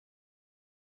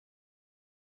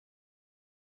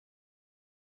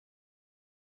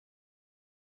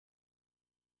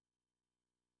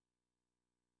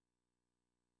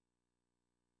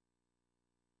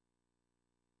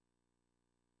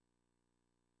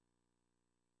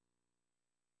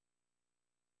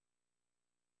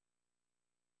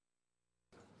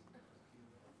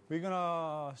We're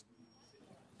gonna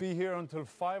be here until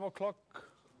 5 o'clock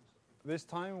this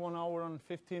time, 1 hour and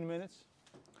 15 minutes.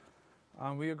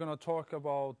 And we are gonna talk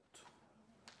about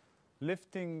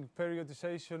lifting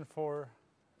periodization for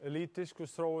elite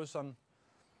discus throwers, and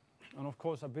of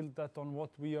course I built that on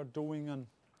what we are doing, and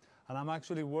I'm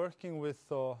actually working with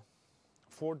 4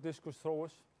 discus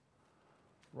throwers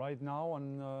right now,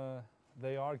 and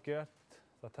they are Gert,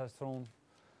 that has thrown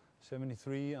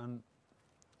 73, and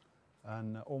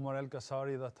Omar El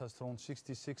Ghazari, that has thrown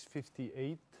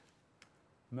 66.58,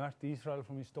 Mert Israel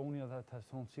from Estonia, that has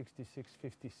thrown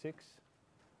 66.56,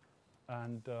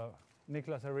 and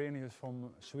Niklas Arrhenius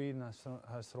from Sweden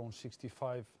has thrown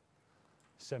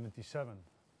 65.77.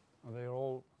 And they are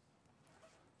all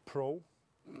pro,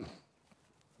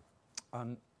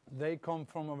 and they come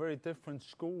from a very different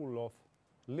school of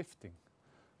lifting.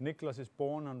 Niklas is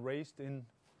born and raised in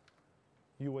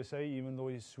USA, even though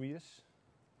he's Swedish.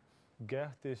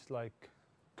 Gert is like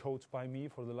coached by me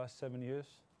for the last 7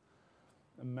 years.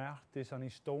 Mert is an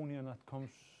Estonian that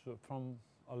comes from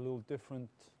a little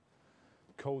different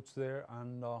coach there,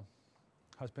 and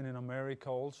has been in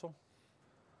America also.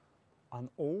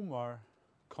 And Omar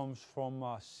comes from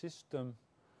a system,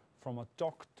 from a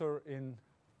doctor in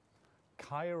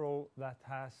Cairo that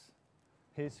has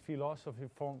his philosophy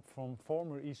from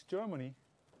former East Germany,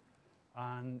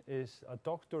 and is a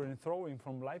doctor in throwing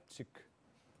from Leipzig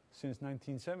since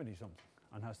 1970 something,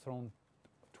 and has thrown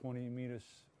 20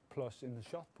 meters plus in the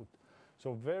shot put.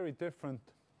 So very different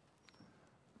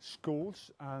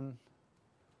schools, and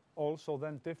also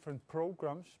then different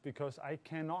programs, because I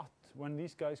cannot, when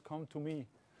these guys come to me,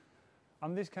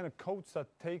 I'm this kind of coach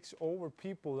that takes over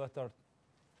people that are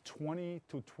 20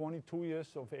 to 22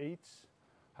 years of age,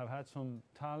 have had some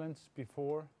talents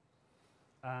before,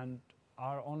 and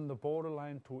are on the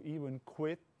borderline to even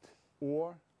quit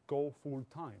or go full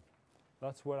time.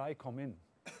 That's where I come in.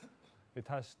 It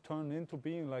has turned into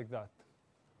being like that.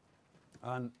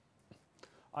 And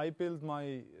I build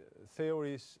my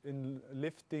theories in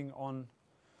lifting on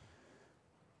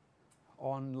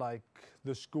like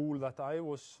the school that I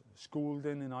was schooled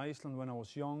in Iceland when I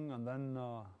was young, and then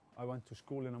I went to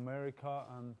school in America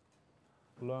and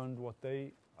learned what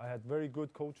I had very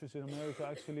good coaches in America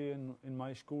actually in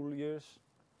my school years.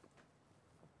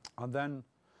 And then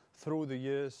through the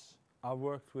years I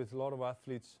worked with a lot of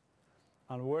athletes,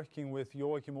 and working with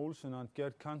Joachim Olsen and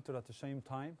Gerd Kanter at the same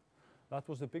time. That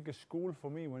was the biggest school for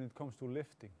me when it comes to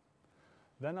lifting.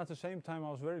 Then at the same time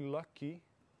I was very lucky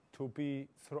to be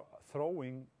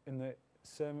throwing in the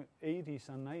 80s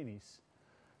and 90s.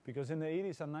 Because in the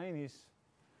 80s and 90s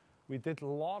we did a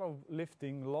lot of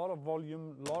lifting, a lot of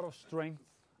volume, a lot of strength,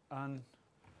 and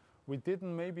we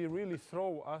didn't maybe really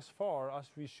throw as far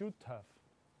as we should have,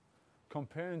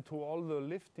 comparing to all the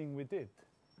lifting we did.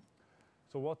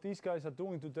 So what these guys are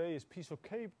doing today is piece of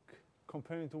cake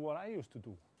comparing to what I used to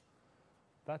do.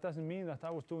 That doesn't mean that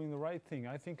I was doing the right thing.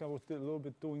 I think I was a little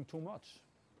bit doing too much.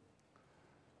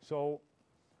 So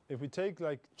if we take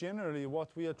like generally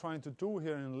what we are trying to do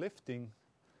here in lifting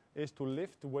is to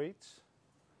lift weights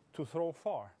to throw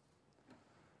far.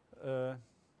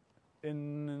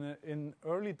 In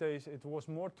early days it was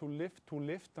more to lift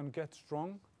and get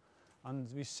strong,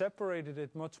 and we separated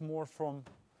it much more from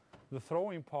the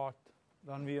throwing part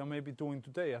than we are maybe doing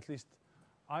today. At least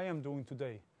I am doing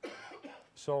today.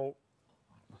 So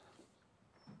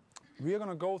we are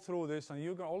going to go through this, and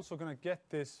you're also going to get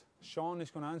this. Shaun is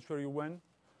going to answer you when.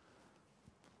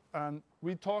 And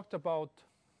we talked about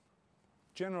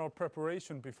general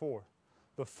preparation before,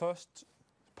 the first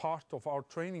part of our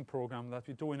training program that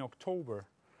we do in October.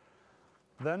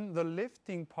 Then the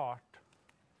lifting part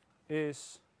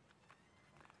is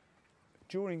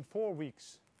during 4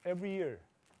 weeks every year,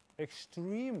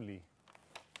 extremely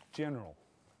general,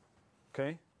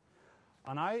 okay?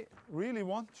 And I really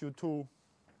want you to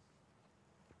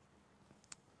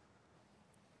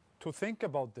think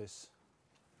about this,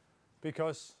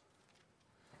 because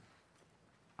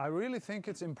I really think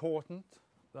it's important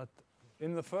that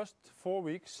in the first 4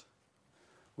 weeks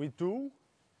we do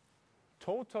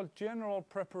total general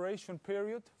preparation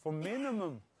period for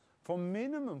minimum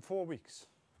 4 weeks.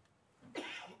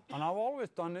 And I've always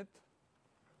done it,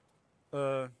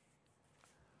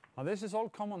 and this is all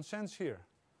common sense here.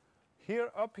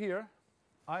 Up here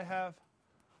I have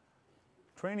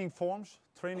training forms,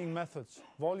 training methods,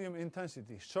 volume,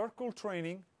 intensity. Circle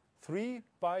training, 3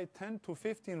 by 10 to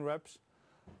 15 reps,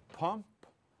 pump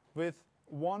with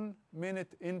 1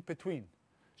 minute in between.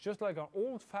 It's just like an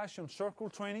old-fashioned circle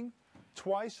training,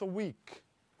 twice a week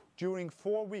during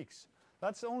 4 weeks.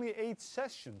 That's only 8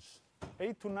 sessions,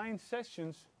 8 to 9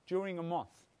 sessions during a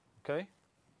month, okay?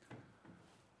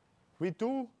 We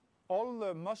do all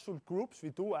the muscle groups. We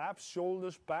do abs,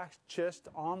 shoulders, back, chest,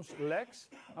 arms, legs,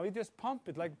 and we just pump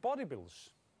it like bodybuilders,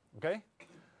 okay?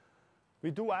 We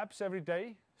do abs every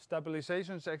day,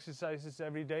 stabilizations exercises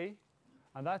every day,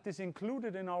 and that is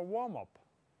included in our warm-up.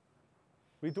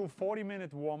 We do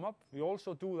 40-minute warm-up. We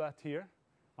also do that here,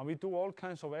 and we do all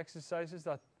kinds of exercises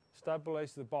that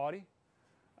stabilize the body,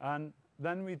 and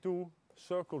then we do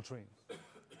circle training.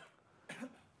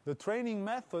 The training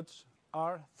methods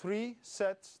are 3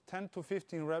 sets, 10 to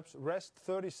 15 reps, rest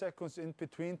 30 seconds in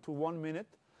between to 1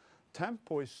 minute.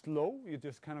 Tempo is slow. You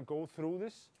just kind of go through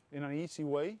this in an easy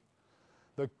way.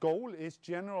 The goal is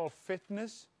general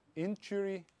fitness,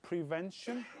 injury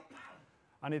prevention,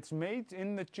 and it's made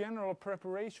in the general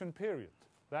preparation period.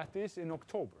 That is in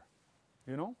October,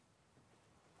 you know?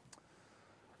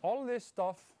 All this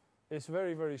stuff is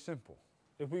very, very simple.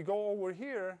 If we go over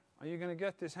here, and you're going to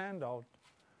get this handout,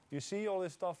 you see all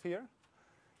this stuff here?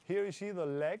 Here you see the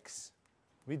legs.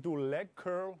 We do leg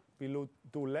curl, we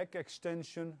do leg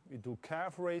extension, we do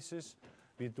calf raises,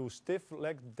 we do stiff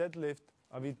leg deadlift,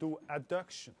 and we do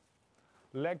adduction.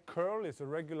 Leg curl is a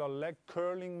regular leg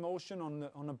curling motion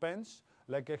on a bench.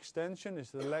 Leg extension is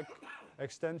the leg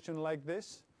extension like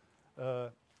this.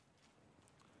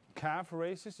 Calf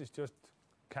raises is just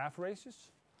calf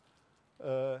raises.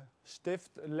 Stiff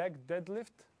leg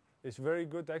deadlift is very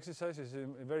good exercise. It's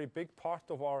a very big part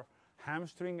of our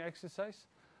hamstring exercise.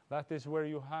 That is where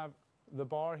you have the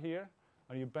bar here,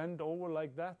 and you bend over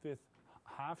like that with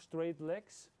half straight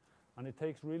legs, and it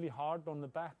takes really hard on the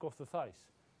back of the thighs.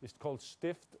 It's called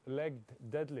stiff leg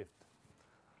deadlift.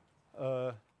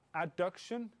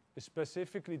 Adduction is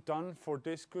specifically done for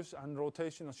discus and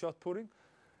rotational shot putting.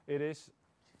 It is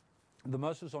the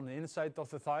muscles on the inside of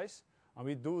the thighs, and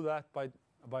we do that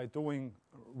by doing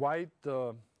wide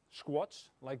squats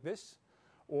like this,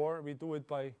 or we do it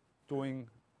by doing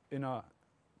in a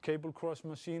cable cross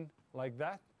machine like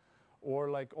that, or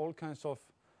like all kinds of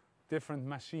different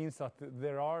machines that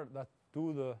there are that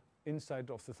do the inside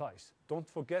of the thighs. Don't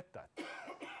forget that.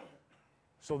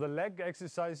 So the leg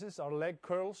exercises are leg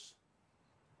curls,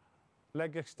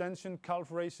 leg extension, calf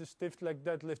raises, stiff leg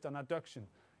deadlift, and adduction.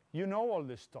 You know all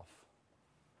this stuff.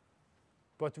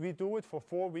 But we do it for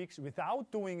 4 weeks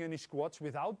without doing any squats,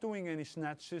 without doing any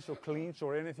snatches or cleans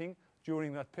or anything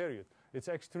during that period. It's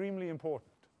extremely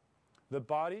important. The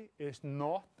body is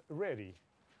not ready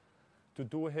to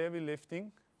do heavy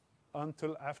lifting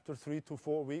until after 3 to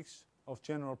 4 weeks of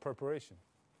general preparation.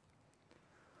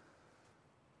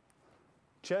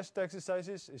 Chest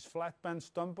exercises is flat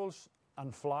bench dumbbells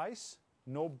and flies.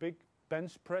 No big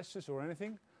bench presses or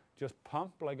anything. Just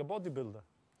pump like a bodybuilder.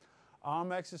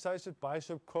 Arm exercises,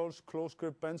 bicep curls, close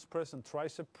grip bench press, and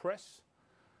tricep press.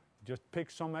 Just pick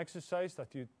some exercise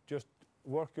that you just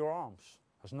work your arms.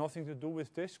 Has nothing to do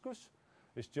with discus.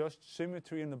 It's just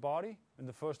symmetry in the body in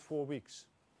the first 4 weeks.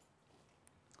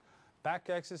 Back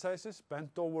exercises,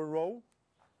 bent over row,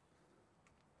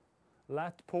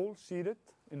 lat pull seated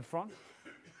in front.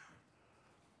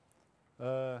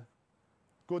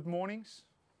 Good mornings.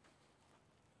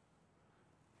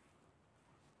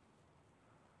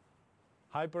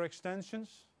 Hyperextensions,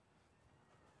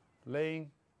 laying,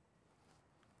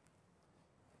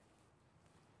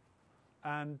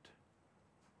 and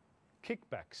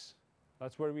kickbacks.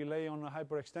 That's where we lay on a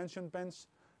hyperextension bench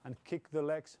and kick the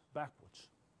legs backwards,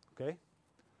 okay?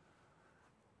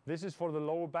 This is for the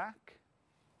lower back,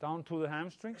 down to the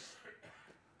hamstrings.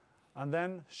 And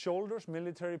then shoulders,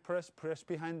 military press, press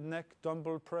behind neck,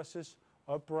 dumbbell presses,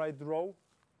 upright row,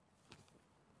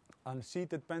 and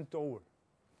seated bent over.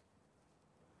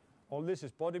 All this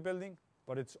is bodybuilding,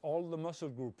 but it's all the muscle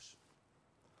groups.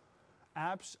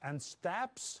 Abs and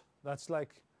stabs, that's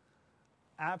like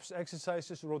abs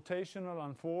exercises, rotational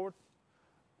and forward,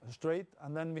 straight.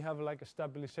 And then we have like a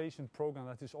stabilization program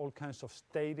that is all kinds of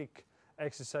static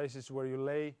exercises where you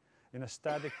lay in a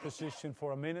static position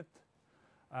for a minute,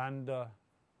 and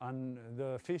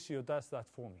the physio does that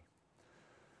for me.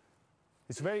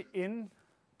 It's very in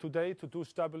today to do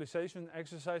stabilization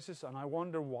exercises, and I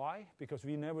wonder why, because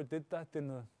we never did that in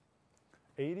the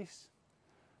 80s.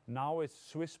 Now it's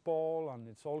Swiss ball and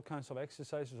it's all kinds of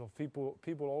exercises of people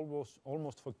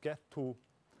almost forget to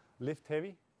lift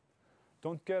heavy.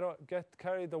 Don't get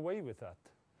carried away with that,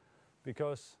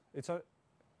 because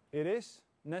it is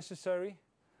necessary,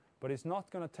 but it's not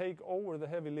going to take over the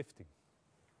heavy lifting.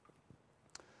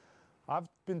 I've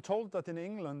been told that in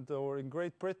England or in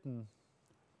Great Britain,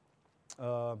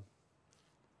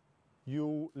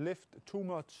 you lift too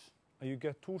much and you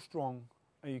get too strong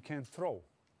and you can't throw.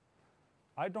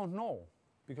 I don't know,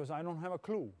 because I don't have a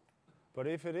clue. But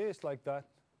if it is like that,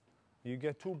 you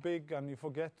get too big and you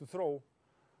forget to throw,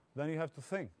 then you have to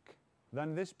think.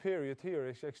 Then this period here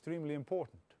is extremely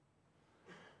important.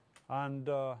 And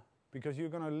because you're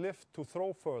going to lift to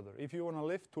throw further. If you want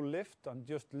to lift and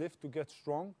just lift to get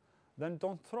strong, then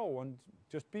don't throw and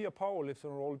just be a powerlifter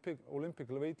or Olympic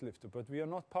weightlifter. But we are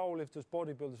not powerlifters,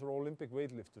 bodybuilders, or Olympic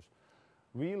weightlifters.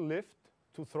 We lift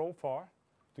to throw far,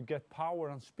 to get power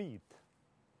and speed.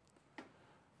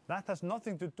 That has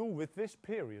nothing to do with this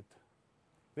period.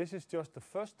 This is just the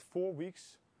first 4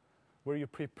 weeks where you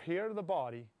prepare the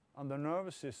body and the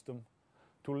nervous system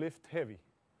to lift heavy.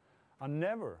 And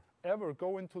never, ever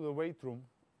go into the weight room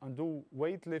and do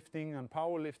weightlifting and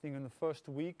powerlifting in the first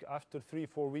week after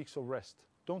 3-4 weeks of rest.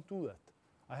 Don't do that.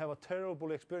 I have a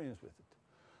terrible experience with it.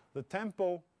 The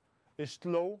tempo is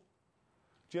slow,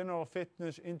 general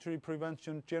fitness, injury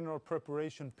prevention, general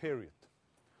preparation, period.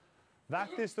 That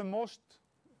is the most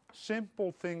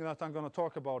simple thing that I'm going to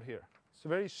talk about here. It's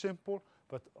very simple,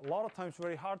 but a lot of times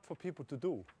very hard for people to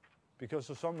do because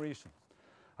of some reason.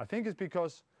 I think it's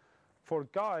because for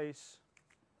guys,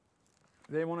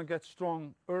 they want to get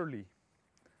strong early.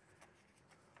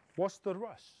 What's the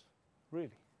rush,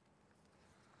 really?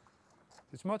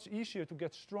 It's much easier to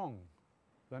get strong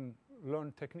than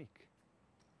learn technique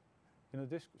in a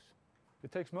discus.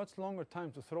 It takes much longer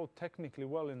time to throw technically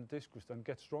well in discus than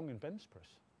get strong in bench press.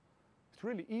 It's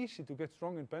really easy to get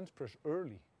strong in bench press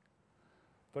early.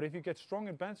 But if you get strong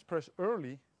in bench press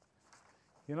early,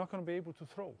 you're not going to be able to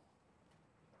throw.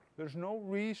 There's no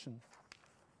reason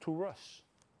to rush.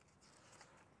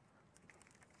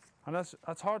 And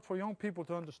that's hard for young people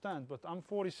to understand, but I'm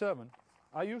 47.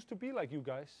 I used to be like you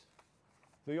guys,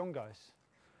 the young guys.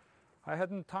 I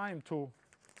hadn't time to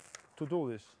do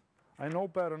this. I know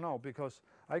better now because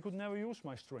I could never use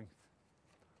my strength.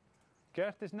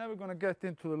 Gert is never going to get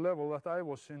into the level that I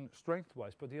was in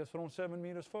strength-wise, but he has thrown 7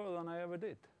 meters further than I ever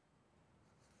did.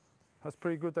 That's a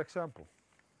pretty good example.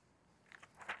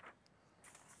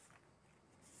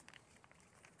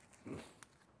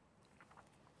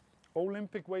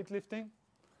 Olympic weightlifting.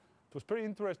 It was pretty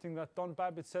interesting that Don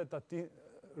Babbitt said that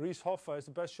Rhys Hoffa is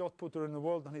the best shot putter in the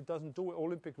world and he doesn't do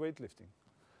Olympic weightlifting.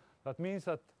 That means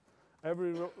that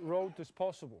every road is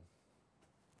possible.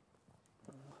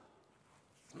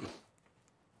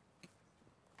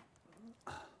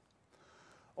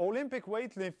 Olympic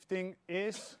weightlifting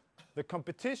is, the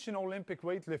competition Olympic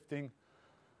weightlifting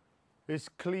is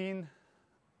clean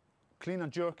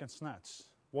and jerk and snatch.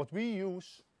 What we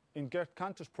use in Gert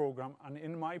Kanter's program and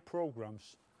in my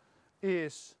programs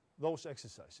is those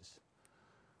exercises.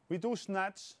 We do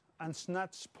snatch and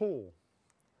snatch pull.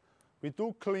 We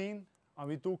do clean and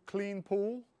we do clean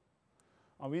pull.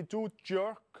 And we do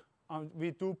jerk and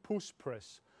we do push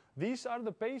press. These are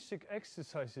the basic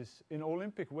exercises in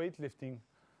Olympic weightlifting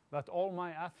that all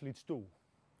my athletes do.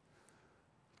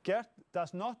 Gert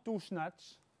does not do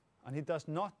snatch and he does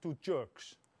not do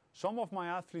jerks. Some of my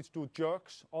athletes do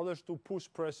jerks, others do push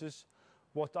presses.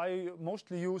 What I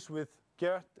mostly use with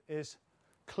Gert is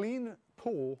clean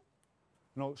pull,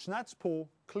 snatch pull,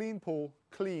 clean,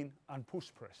 and push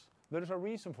press. There is a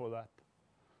reason for that.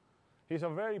 He's a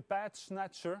very bad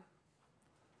snatcher,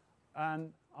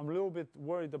 and I'm a little bit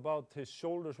worried about his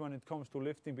shoulders when it comes to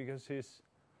lifting because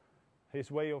his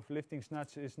way of lifting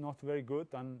snatch is not very good,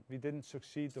 and we didn't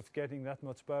succeed of getting that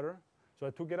much better. So I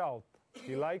took it out.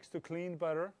 He likes to clean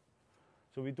better,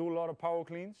 so we do a lot of power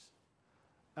cleans.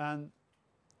 And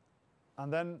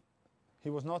then he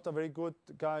was not a very good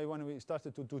guy when we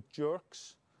started to do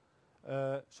jerks.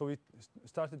 So we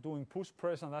started doing push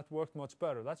press, and that worked much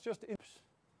better. That's just it.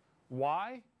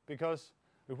 Why? Because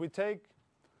if we take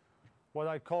what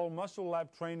I call muscle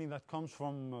lab training that comes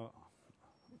from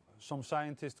some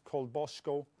scientist called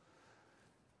Bosco,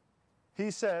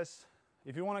 he says,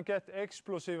 if you want to get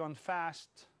explosive and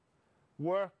fast,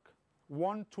 work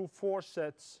 1 to 4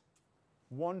 sets,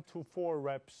 1 to 4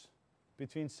 reps,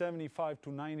 between 75 to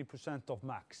 90% of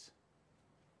max.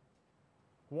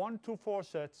 1 to 4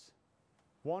 sets,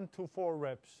 1 to 4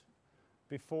 reps,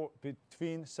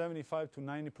 between 75 to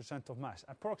 90% of mass,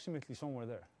 approximately somewhere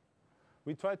there.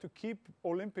 We try to keep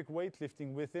Olympic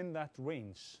weightlifting within that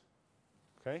range.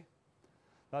 Okay?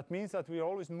 That means that we are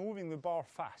always moving the bar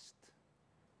fast.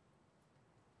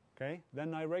 Okay?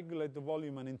 Then I regulate the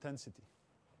volume and intensity.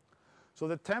 So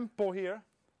the tempo here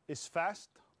is fast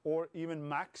or even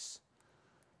max,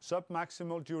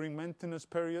 sub-maximal during maintenance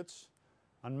periods,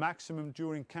 and maximum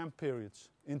during camp periods.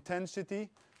 Intensity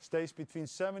stays between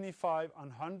 75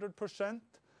 and 100%,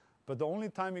 but the only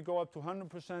time we go up to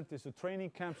 100% is the training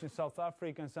camps in South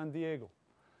Africa and San Diego.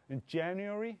 In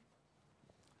January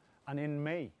and in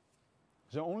May.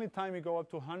 The only time we go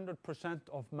up to 100%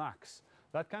 of max.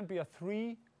 That can be a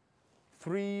three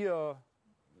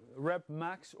rep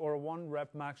max, or a 1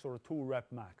 rep max, or a 2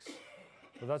 rep max.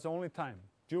 So that's the only time.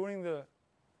 During the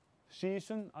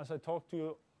season, as I talked to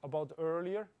you about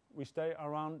earlier, we stay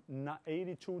around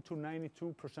 82 to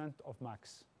 92% of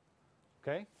max.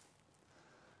 Okay?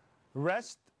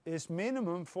 Rest is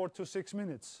minimum 4 to 6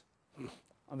 minutes.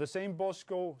 And the same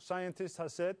Bosco scientist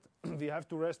has said we have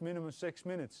to rest minimum 6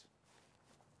 minutes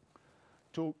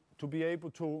to be able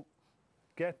to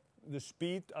get the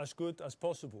speed as good as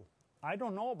possible. I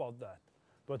don't know about that,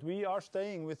 but we are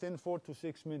staying within 4 to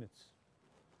 6 minutes.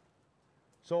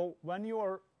 So when you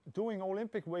are doing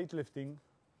Olympic weightlifting,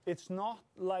 it's not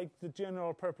like the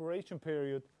general preparation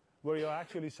period where you're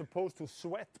actually supposed to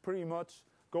sweat pretty much,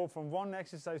 go from one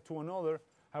exercise to another,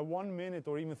 have 1 minute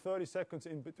or even 30 seconds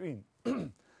in between.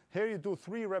 Here you do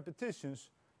 3 repetitions,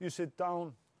 you sit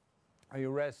down and you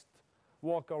rest,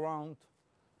 walk around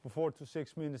for 4 to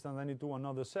 6 minutes, and then you do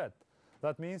another set.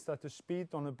 That means that the speed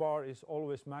on the bar is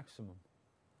always maximum.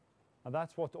 And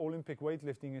that's what Olympic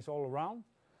weightlifting is all around.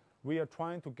 We are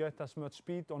trying to get as much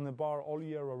speed on the bar all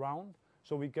year around,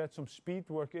 so we get some speed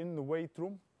work in the weight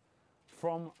room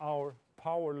from our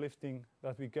power lifting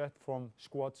that we get from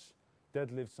squats,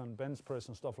 deadlifts, and bench press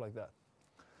and stuff like that.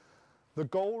 The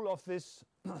goal of this,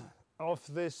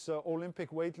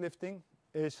 Olympic weightlifting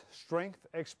is strength,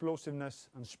 explosiveness,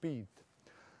 and speed.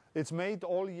 It's made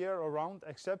all year around,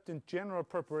 except in general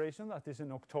preparation, that is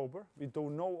in October. We do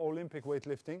no Olympic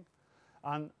weightlifting,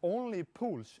 and only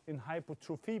pulls in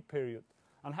hypertrophy period.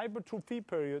 And hypertrophy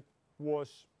period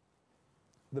was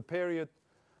the period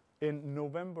in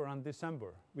November and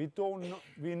December. We don't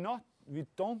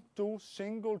do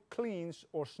single cleans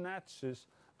or snatches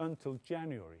until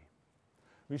January.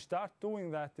 We start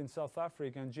doing that in South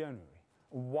Africa in January.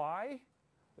 Why?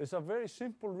 There's a very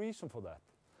simple reason for that.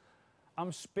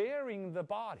 I'm sparing the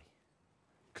body.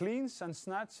 Cleans and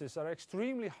snatches are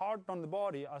extremely hard on the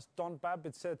body, as Don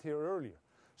Babbitt said here earlier.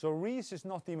 So Reese is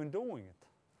not even doing it.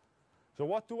 So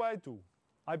what do?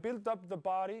 I build up the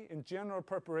body in general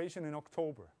preparation in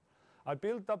October. I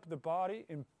build up the body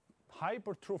in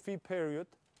hypertrophy period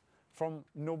from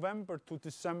November to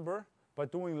December by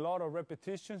doing a lot of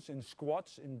repetitions in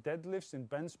squats, in deadlifts, in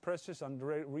bench presses, and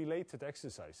related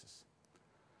exercises.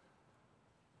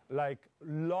 Like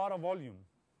a lot of volume.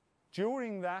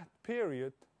 During that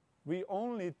period, we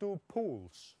only do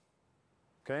pulls.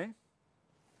 Okay?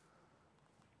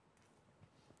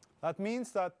 That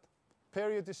means that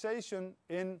periodization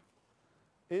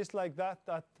is like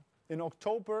that in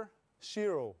October,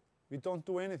 0. We don't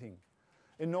do anything.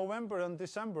 In November and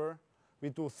December, we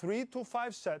do 3 to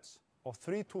 5 sets of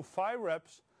 3 to 5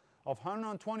 reps of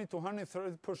 120 to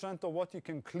 130% of what you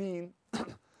can clean,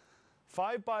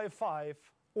 5 by 5,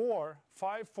 or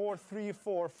 5, 4, 3,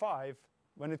 4, 5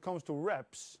 when it comes to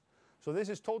reps. So this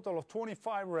is total of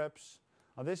 25 reps,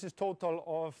 and this is total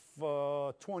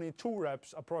of 22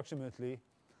 reps approximately.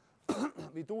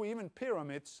 We do even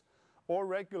pyramids or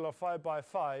regular 5 by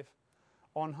 5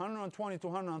 on 120 to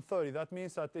 130. That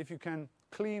means that if you can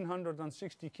clean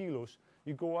 160 kilos,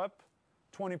 you go up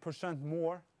 20%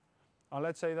 more. And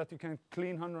let's say that you can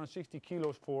clean 160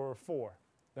 kilos for 4.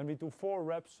 Then we do 4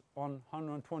 reps on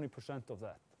 120% of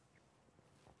that.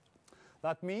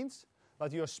 That means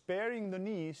that you're sparing the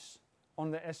knees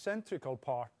on the eccentrical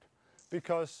part,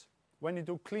 because when you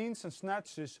do cleans and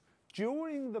snatches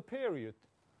during the period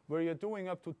where you're doing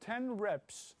up to 10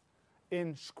 reps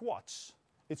in squats,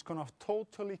 it's going to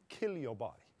totally kill your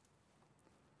body.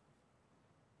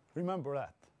 Remember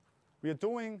that. We are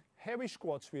doing heavy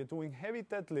squats, we are doing heavy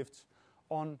deadlifts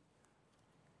on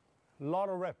a lot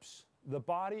of reps. The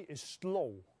body is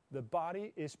slow, the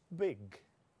body is big.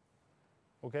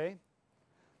 Okay?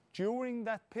 During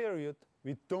that period,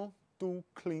 we don't do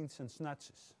cleans and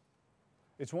snatches.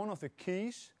 It's one of the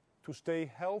keys to stay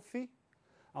healthy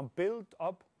and build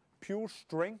up pure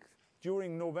strength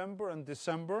during November and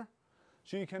December,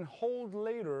 so you can hold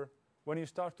later when you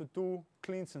start to do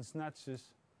cleans and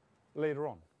snatches later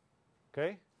on.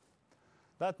 Okay?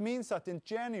 That means that in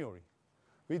January,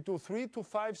 we do 3 to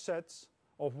 5 sets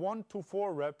of 1 to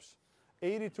 4 reps,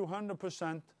 80 to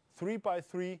 100%, 3 by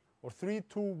 3, or 3,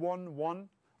 2, 1, 1,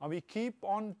 and we keep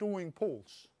on doing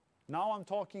pulls. Now I'm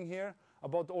talking here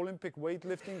about Olympic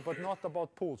weightlifting, but not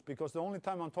about pulls, because the only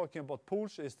time I'm talking about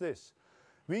pulls is this.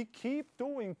 We keep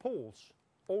doing pulls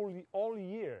all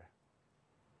year.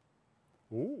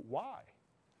 Ooh, why?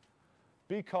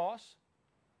 Because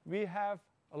we have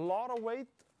a lot of weight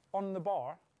on the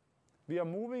bar. We are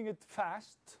moving it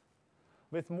fast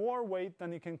with more weight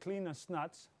than you can clean and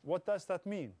snatch. What does that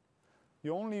mean?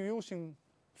 You're only using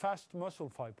fast muscle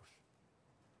fibers.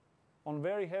 on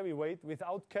very heavy weight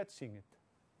without catching it.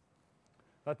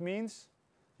 That means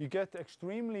you get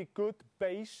extremely good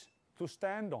base to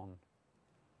stand on.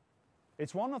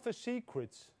 It's one of the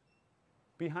secrets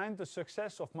behind the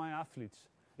success of my athletes.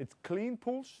 It's clean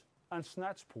pulls and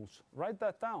snatch pulls. Write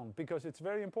that down because it's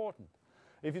very important.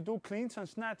 If you do cleans and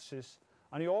snatches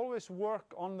and you always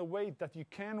work on the weight that you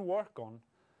can work on,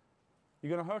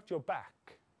 you're going to hurt your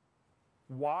back.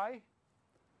 Why?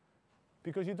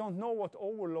 Because you don't know what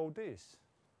overload is.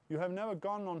 You have never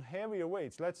gone on heavier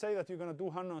weights. Let's say that you're going to do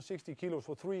 160 kilos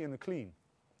for 3 in the clean.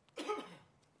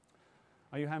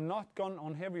 And you have not gone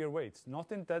on heavier weights,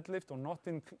 not in deadlift or not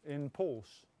in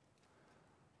pulls.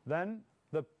 Then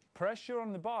the pressure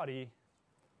on the body,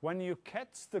 when you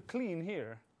catch the clean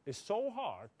here, is so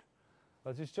hard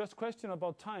that it's just a question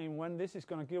about time when this is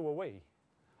going to give away.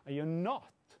 And you're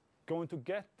not going to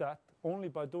get that only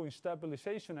by doing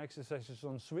stabilization exercises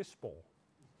on Swiss ball.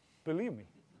 Believe me,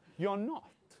 you're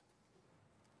not.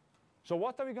 So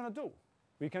what are we going to do?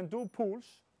 We can do pulls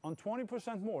on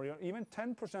 20% more, even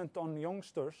 10% on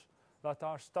youngsters that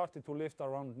are started to lift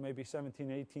around maybe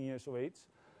 17, 18 years of age.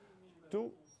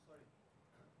 Do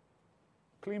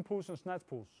clean pulls and snatch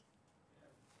pulls. Yeah,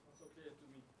 that's okay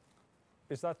to me.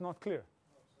 Is that not clear?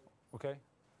 No, okay.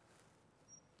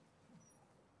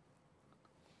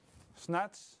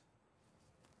 Snatch,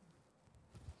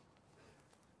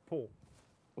 pull,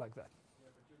 like that. Yeah,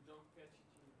 but you don't catch it,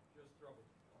 you just drop it.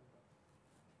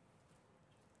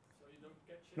 So you don't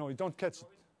catch it? No, you don't catch it.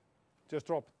 Just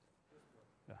drop it.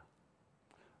 Yeah.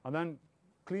 And then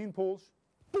clean pulls,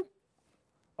 boom,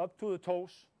 up to the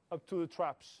toes, up to the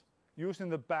traps. Using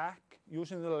the back,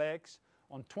 using the legs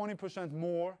on 20%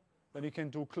 more than you can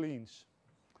do cleans.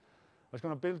 It's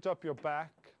going to build up your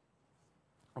back.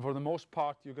 And for the most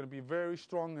part, you're going to be very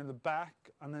strong in the back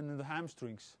and then in the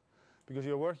hamstrings because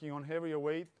you're working on heavier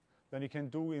weight than you can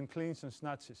do in cleans and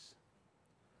snatches.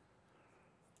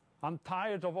 I'm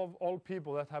tired of all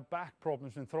people that have back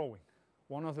problems in throwing.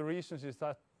 One of the reasons is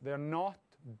that they're not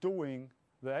doing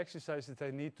the exercises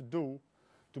they need to do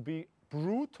to be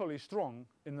brutally strong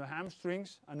in the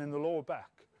hamstrings and in the lower back.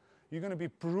 You're going to be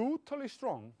brutally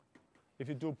strong if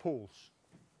you do pulls.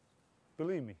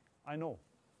 Believe me, I know.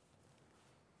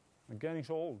 I'm getting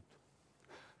so old.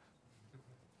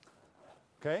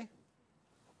 Okay?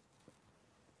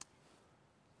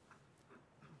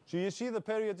 So you see the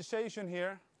periodization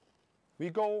here. We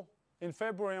go in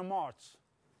February and March.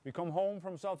 We come home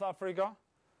from South Africa.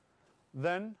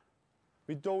 Then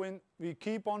we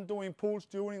keep on doing pulls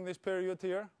during this period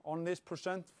here, on this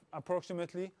percent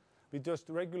approximately. We just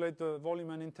regulate the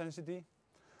volume and intensity.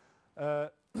 And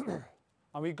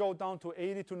we go down to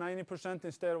 80 to 90%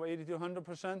 instead of 80 to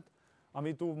 100%. And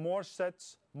we do more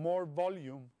sets, more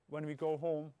volume when we go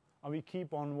home. And we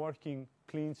keep on working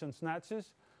cleans and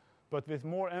snatches, but with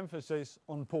more emphasis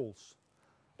on pulls.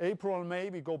 April and May,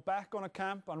 we go back on a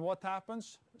camp, and what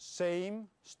happens? Same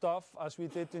stuff as we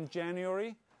did in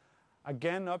January.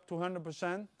 Again, up to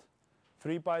 100%,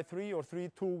 3x3 or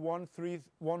 3-2-1,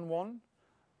 3-1-1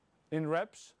 in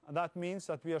reps. And that means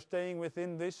that we are staying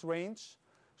within this range.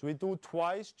 So we do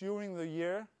twice during the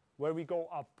year where we go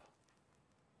up.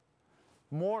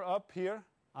 More up here,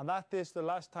 and that is the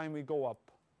last time we go up.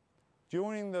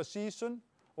 During the season,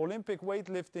 Olympic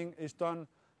weightlifting is done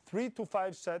 3 to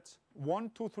 5 sets, 1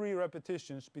 to 3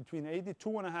 repetitions between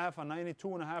 82.5% and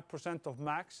 92.5% of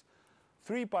max,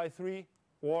 3x3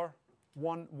 or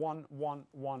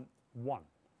 1-1-1-1-1.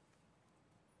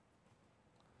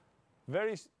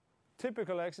 Very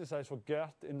typical exercise for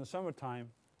Gert in the summertime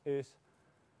is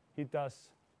he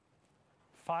does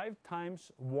 5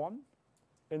 times 1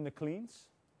 in the cleans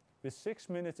with 6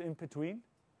 minutes in between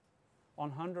on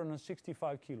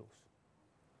 165 kilos.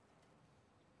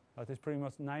 That is pretty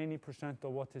much 90%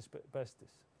 of what his best is.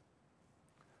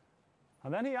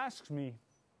 And then he asks me,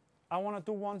 I want to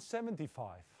do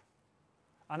 175.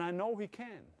 And I know he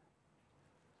can.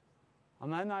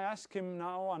 And then I ask him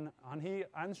now, and he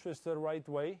answers the right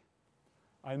way.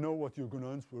 I know what you're going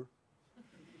to answer.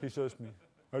 He says to me,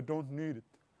 I don't need it,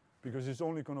 because it's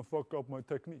only going to fuck up my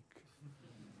technique.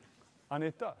 And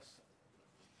it does.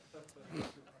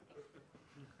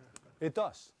 It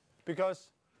does. Because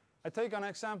I take an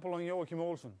example on Joachim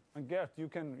Olsen. And Gert, you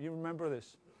remember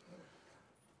this.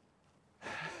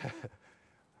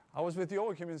 I was with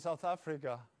Joachim in South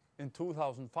Africa in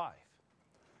 2005.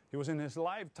 He was in his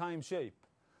lifetime shape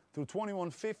through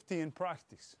 2150 in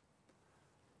practice.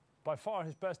 By far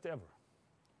his best ever.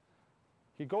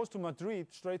 He goes to Madrid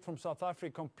straight from South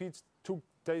Africa, competes 2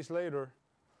 days later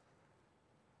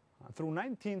through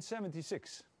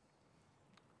 1976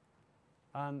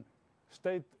 and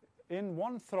stayed in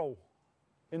one throw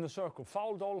in the circle,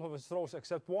 fouled all of his throws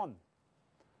except one.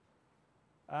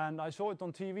 And I saw it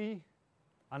on TV,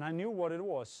 and I knew what it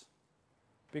was,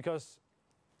 because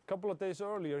a couple of days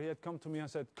earlier he had come to me and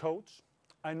said, "Coach,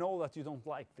 I know that you don't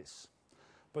like this,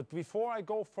 but before I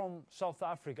go from South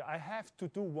Africa, I have to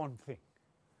do one thing,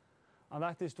 and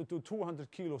that is to do 200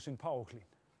 kilos in power clean."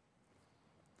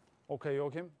 Okay,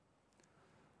 Joachim,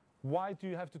 why do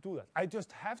you have to do that? I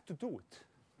just have to do it.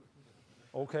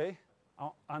 Okay,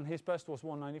 and his best was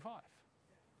 195.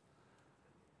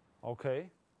 Okay,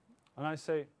 and I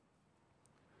say,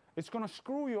 it's going to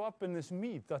screw you up in this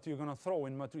meet that you're going to throw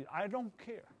in Madrid. I don't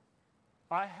care.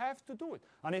 I have to do it.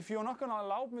 And if you're not going to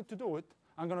allow me to do it,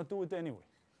 I'm going to do it anyway.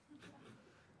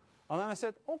 And then I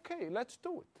said, okay, let's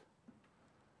do it.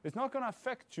 It's not going to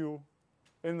affect you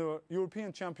in the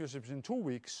European Championships in 2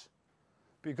 weeks,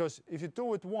 because if you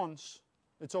do it once,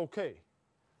 it's okay.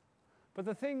 But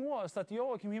the thing was that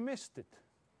Joachim, he missed it.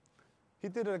 He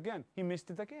did it again. He missed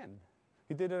it again.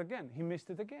 He did it again. He missed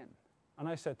it again. And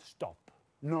I said, stop.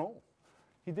 No.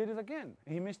 He did it again.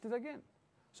 He missed it again.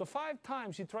 So 5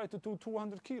 times he tried to do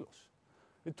 200 kilos.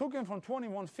 It took him from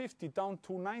 2150 down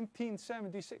to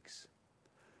 1976.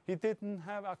 He didn't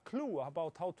have a clue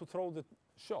about how to throw the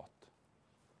shot.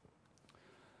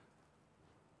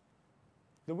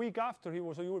 The week after, he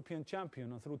was a European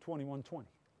champion and threw 2120.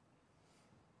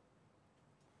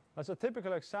 That's a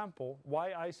typical example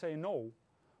why I say no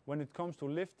when it comes to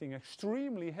lifting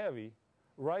extremely heavy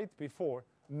right before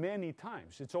many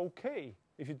times. It's okay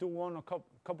if you do one or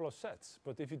couple of sets,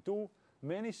 but if you do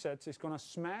many sets, it's going to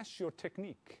smash your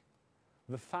technique,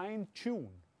 the fine tune.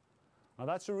 Now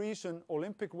that's the reason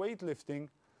Olympic weightlifting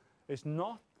is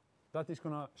not that it's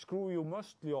going to screw you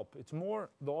muscly up. It's more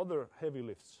the other heavy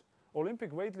lifts.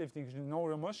 Olympic weightlifting is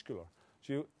neuromuscular.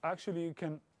 So you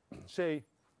can say,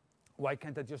 why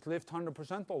can't I just lift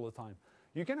 100% all the time?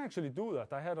 You can actually do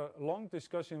that. I had a long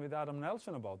discussion with Adam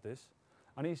Nelson about this,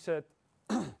 and he said,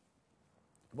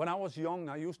 when I was young,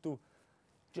 I used to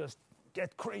just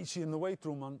get crazy in the weight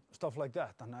room and stuff like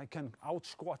that, and I can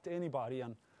out-squat anybody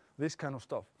and this kind of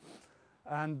stuff.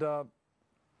 And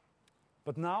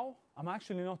but now, I'm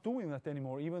actually not doing that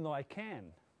anymore, even though I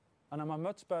can, and I'm a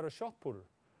much better shot putter.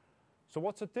 So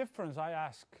what's the difference, I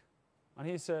ask? And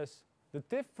he says, the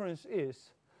difference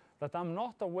is that I'm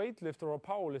not a weightlifter or a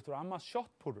powerlifter, I'm a shot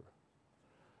putter.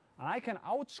 And I can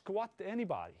out-squat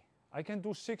anybody. I can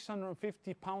do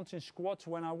 650 pounds in squats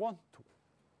when I want to,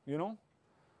 you know?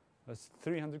 That's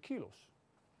 300 kilos.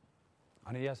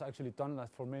 And he has actually done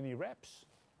that for many reps,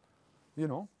 you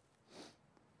know?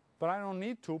 But I don't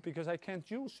need to because I can't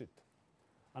use it.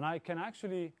 And I can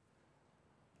actually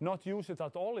not use it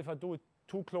at all if I do it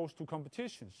too close to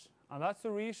competitions. And that's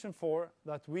the reason for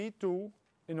that we do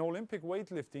in Olympic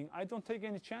weightlifting, I don't take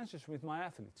any chances with my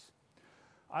athletes.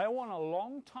 I want a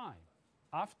long time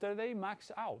after they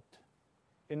max out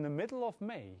in the middle of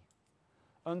May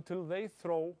until they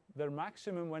throw their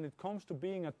maximum when it comes to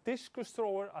being a discus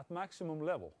thrower at maximum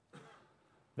level.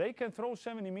 They can throw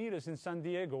 70 meters in San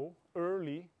Diego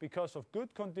early because of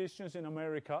good conditions in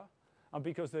America and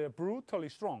because they are brutally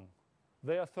strong.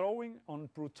 They are throwing on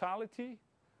brutality,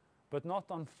 but not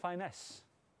on finesse.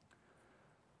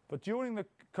 But during the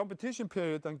competition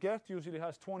period, and Gert usually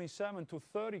has 27 to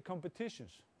 30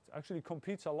 competitions, actually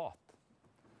competes a lot.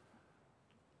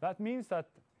 That means that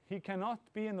he cannot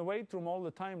be in the weight room all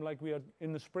the time like we are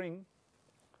in the spring.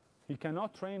 He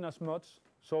cannot train as much,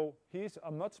 so he's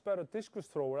a much better discus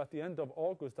thrower at the end of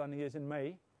August than he is in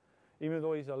May. Even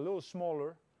though he's a little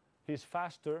smaller, he's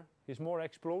faster, he's more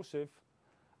explosive.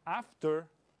 After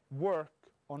work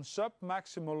on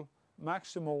sub-maximal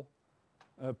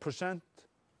percent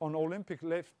on Olympic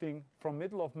lifting from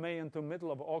middle of May until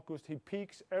middle of August, he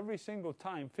peaks every single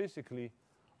time physically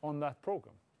on that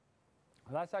program.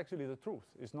 And that's actually the truth.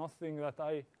 It's nothing that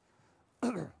I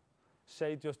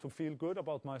say just to feel good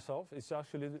about myself. It's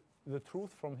actually the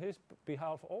truth from his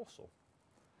behalf also.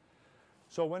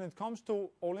 So when it comes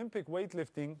to Olympic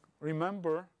weightlifting,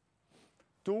 remember,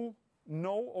 do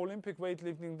no Olympic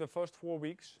weightlifting the first 4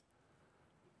 weeks.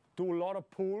 Do a lot of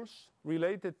pulls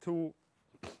related to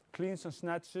cleans and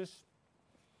snatches,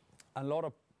 and a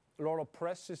lot of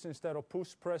presses instead of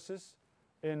push presses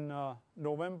in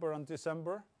November and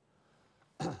December.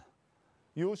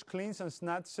 Use cleans and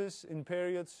snatches in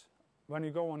periods when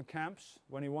you go on camps,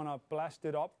 when you want to blast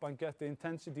it up and get the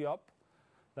intensity up.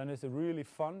 Then it's really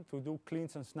fun to do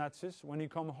cleans and snatches. When you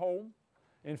come home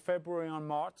in February and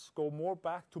March, go more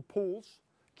back to pulls.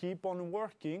 Keep on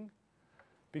working,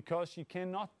 because you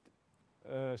cannot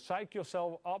psych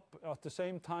yourself up at the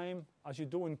same time as you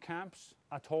do in camps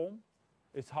at home.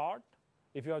 It's hard.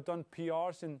 If you have done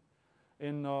PRs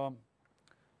in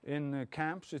in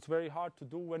camps. It's very hard to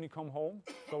do when you come home.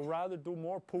 So rather do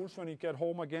more pulls when you get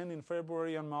home again in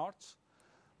February and March.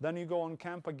 Then you go on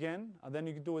camp again, and then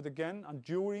you do it again. And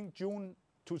during June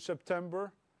to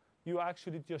September, you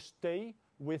actually just stay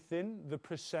within the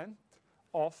percent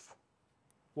of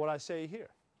what I say here.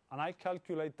 And I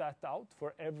calculate that out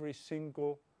for every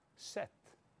single set.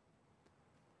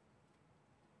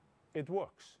 It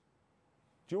works.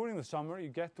 During the summer, you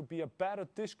get to be a better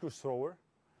discus thrower,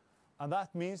 and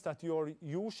that means that you're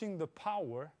using the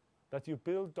power that you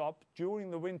build up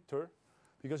during the winter,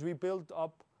 because we build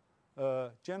up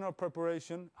general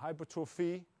preparation,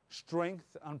 hypertrophy,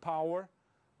 strength and power,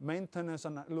 maintenance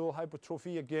and a little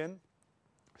hypertrophy again,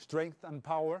 strength and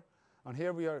power. And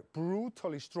here we are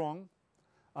brutally strong.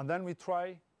 And then we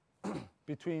try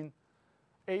between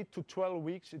 8 to 12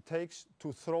 weeks it takes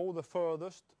to throw the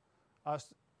furthest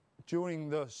as during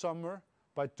the summer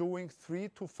by doing 3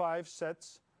 to 5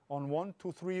 sets on 1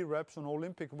 to 3 reps on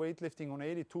Olympic weightlifting on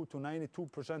 82 to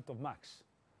 92% of max.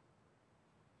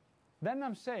 Then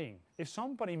I'm saying, if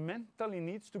somebody mentally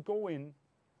needs to go in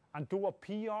and do a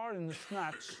PR in the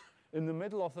snatch in the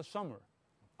middle of the summer,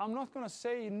 I'm not going to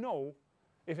say no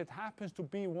if it happens to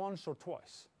be once or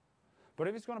twice. But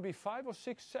if it's going to be 5 or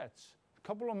 6 sets, a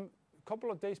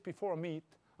couple of days before a meet,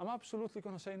 I'm absolutely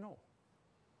going to say no.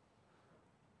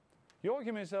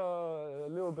 Joachim is a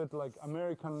little bit like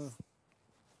American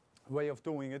way of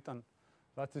doing it, and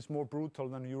that is more brutal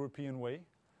than the European way.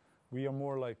 We are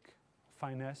more like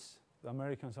finesse. The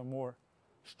Americans are more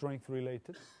strength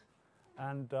related.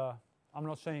 And I'm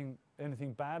not saying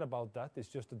anything bad about that. It's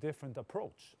just a different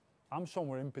approach. I'm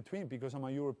somewhere in between because I'm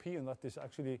a European that is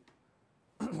actually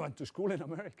went to school in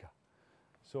America.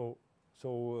 So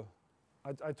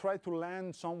I try to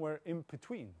land somewhere in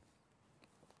between.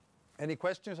 Any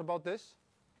questions about this?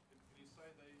 Can you say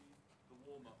the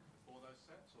warm-up before those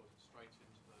sets, or is it straight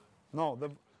into the...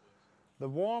 No, the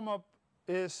warm-up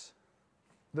is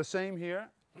the same here.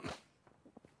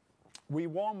 We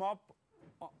warm up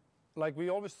like we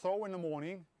always throw in the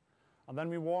morning, and then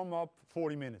we warm up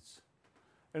 40 minutes.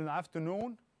 In the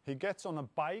afternoon, he gets on a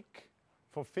bike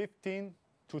for 15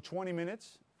 to 20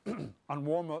 minutes and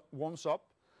warms up.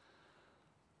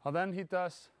 And then he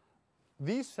does,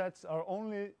 these sets are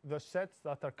only the sets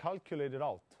that are calculated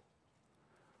out.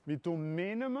 We do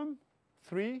minimum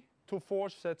 3 to 4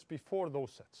 sets before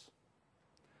those sets.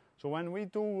 So when we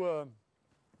do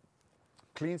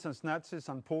cleans and snatches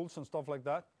and pulls and stuff like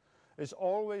that, it's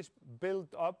always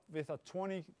built up with a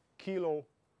 20 kilo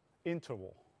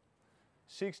interval.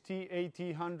 60,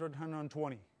 80, 100,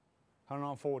 120,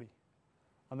 140,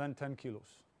 and then 10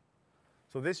 kilos.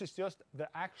 So this is just the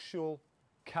actual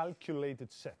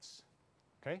calculated sets,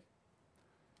 okay?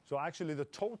 So actually the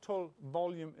total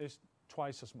volume is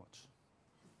twice as much.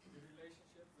 The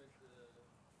relationship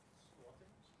with squatting?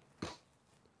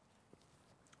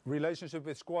 Relationship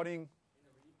with squatting? In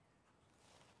a week,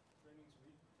 training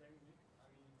week. I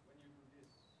mean, when you do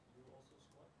this, you also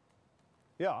squat?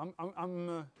 Yeah,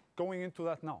 I'm going into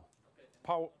that now. Okay, and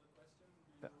Power. another question,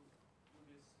 do you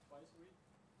do this twice a week?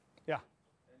 Yeah.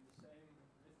 And the same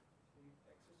lifting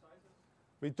exercises?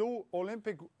 We do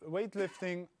Olympic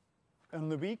weightlifting in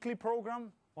the weekly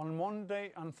program on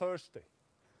Monday and Thursday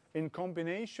in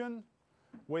combination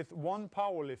with one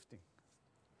powerlifting.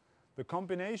 The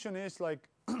combination is like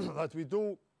that we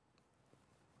do,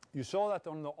 you saw that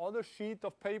on the other sheet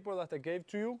of paper that I gave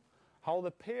to you, how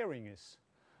the pairing is.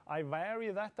 I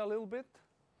vary that a little bit,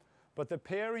 but the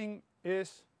pairing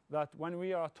is that when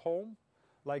we are at home,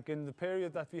 like in the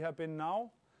period that we have been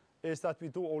now, is that we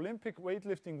do Olympic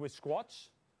weightlifting with squats,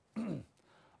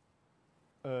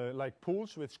 like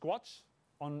pulls with squats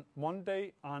on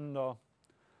Monday and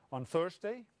on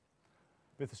Thursday,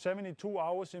 with 72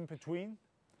 hours in between.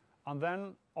 And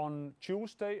then on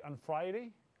Tuesday and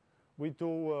Friday, we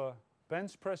do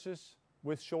bench presses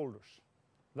with shoulders.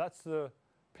 That's the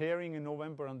pairing in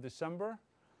November and December.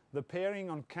 The pairing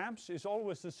on camps is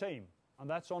always the same, and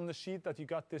that's on the sheet that you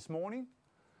got this morning.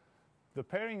 The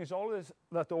pairing is always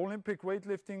that the Olympic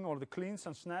weightlifting or the cleans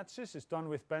and snatches is done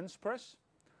with bench press,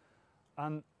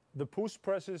 and the push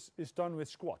presses is done with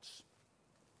squats.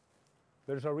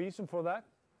 There's a reason for that.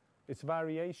 It's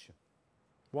variation.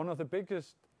 One of the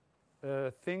biggest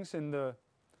things in the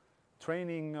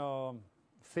training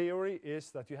theory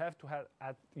is that you have to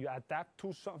you adapt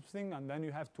to something, and then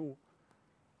you have to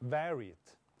vary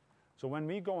it. So when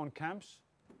we go on camps,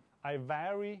 I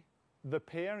vary the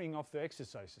pairing of the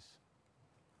exercises,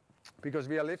 because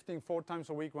we are lifting 4 times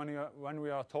a week when we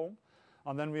are at home,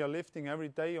 and then we are lifting every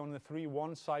day on the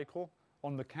 3-1 cycle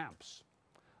on the camps.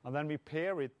 And then we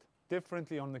pair it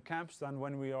differently on the camps than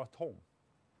when we are at home.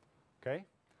 Okay?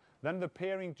 Then the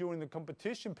pairing during the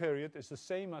competition period is the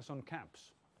same as on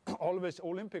camps. Always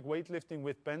Olympic weightlifting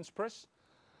with bench press,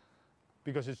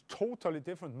 because it's totally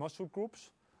different muscle groups,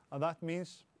 and that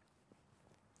means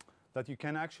that you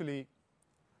can actually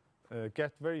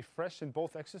get very fresh in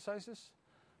both exercises.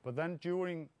 But then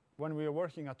when we are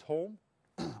working at home,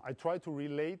 I try to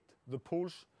relate the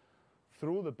pulls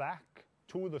through the back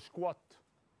to the squat,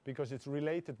 because it's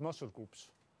related muscle groups.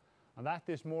 And that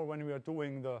is more when we are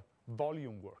doing the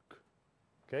volume work.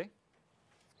 Okay?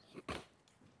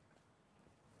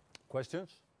 Questions?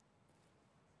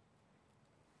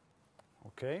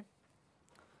 Okay.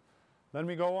 Then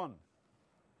we go on.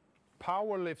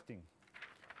 Powerlifting.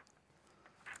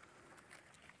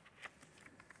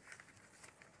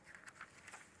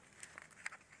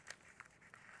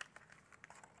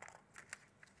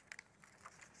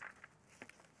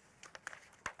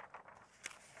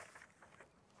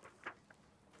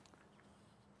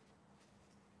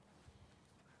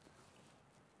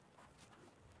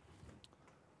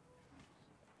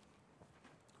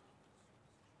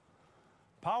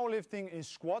 Powerlifting is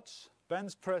squats,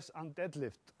 bench press, and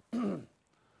deadlift.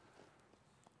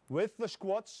 With the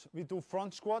squats, we do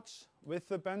front squats. With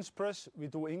the bench press, we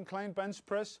do incline bench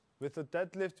press. With the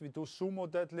deadlift, we do sumo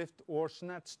deadlift or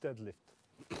snatch deadlift.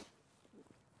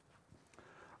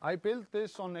 I built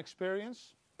this on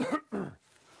experience.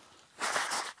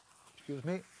 Excuse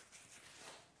me.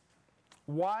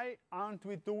 Why aren't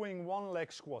we doing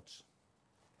one-leg squats?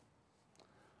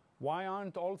 Why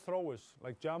aren't all throwers,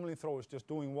 like javelin throwers, just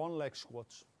doing one-leg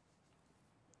squats?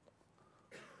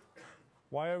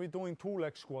 Why are we doing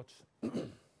two-leg squats?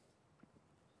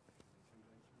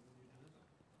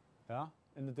 Yeah,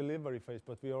 in the delivery phase,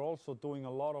 but we are also doing a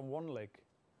lot of one leg.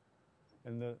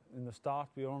 In the start,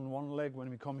 we are on one leg when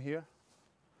we come here.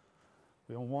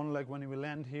 We're on one leg when we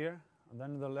land here, and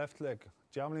then the left leg.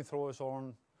 Javelin throwers are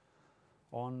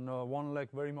on one leg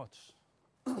very much.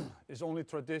 It's only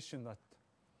tradition that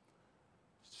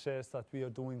says that we are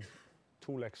doing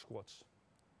two-leg squats.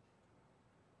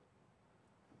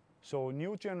 So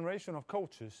new generation of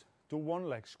coaches do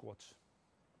one-leg squats,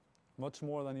 much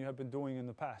more than you have been doing in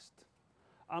the past.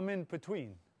 I'm in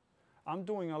between. I'm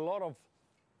doing a lot of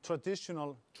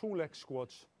traditional two-leg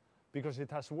squats because it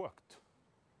has worked.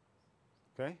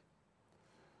 Okay?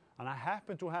 And I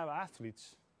happen to have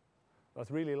athletes that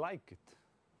really like it.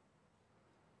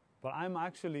 But I'm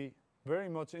actually very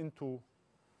much into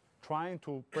trying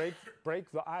to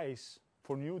break the ice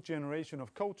for new generation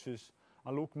of coaches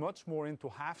and look much more into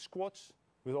half squats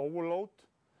with overload,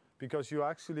 because you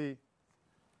actually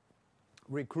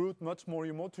recruit much more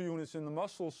your motor units in the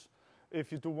muscles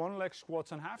if you do one-leg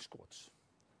squats and half squats.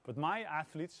 But my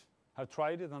athletes have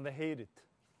tried it and they hate it.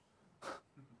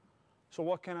 So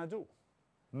what can I do?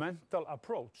 Mental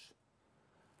approach.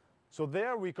 So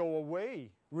there we go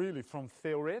away really from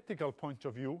theoretical point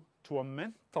of view to a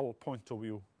mental point of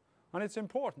view. And it's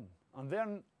important. And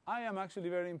then I am actually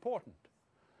very important.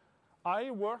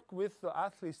 I work with the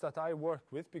athletes that I work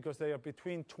with because they are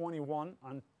between 21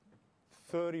 and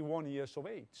 31 years of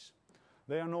age.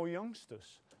 They are no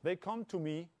youngsters. They come to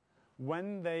me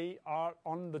when they are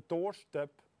on the doorstep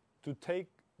to take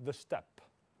the step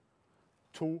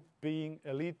to being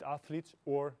elite athletes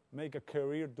or make a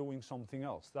career doing something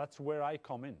else. That's where I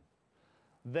come in.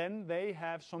 Then they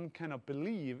have some kind of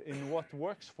belief in what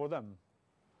works for them.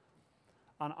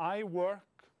 And I work,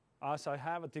 as I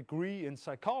have a degree in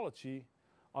psychology,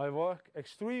 I work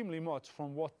extremely much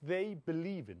from what they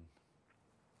believe in.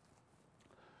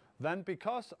 Then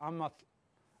because I'm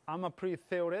a pretty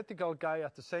theoretical guy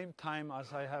at the same time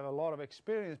as I have a lot of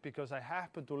experience, because I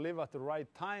happen to live at the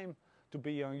right time to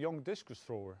be a young discus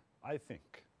thrower, I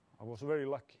think. I was very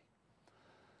lucky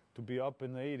to be up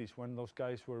in the 80s when those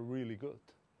guys were really good.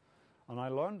 And I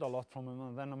learned a lot from them,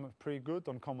 and then I'm pretty good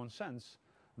on common sense.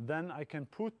 Then I can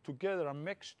put together a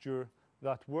mixture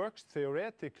that works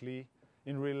theoretically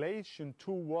in relation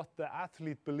to what the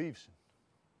athlete believes in.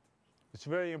 It's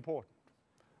very important.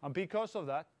 And because of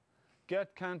that,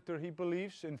 Gerd Kanter, he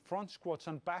believes in front squats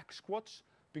and back squats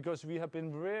because we have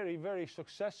been very, very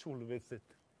successful with it.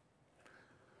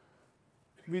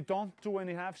 We don't do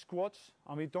any half squats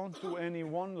and we don't do any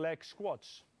one-leg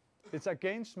squats. It's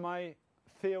against my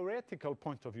theoretical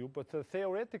point of view, but the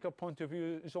theoretical point of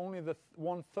view is only the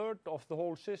 1/3 of the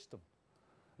whole system.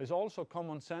 It's also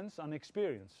common sense and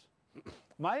experience.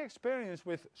 My experience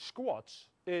with squats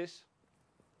is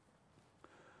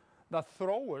that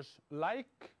throwers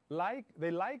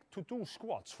they like to do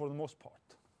squats for the most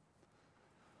part.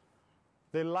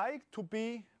 They like to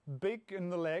be big in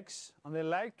the legs and they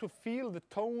like to feel the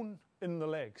tone in the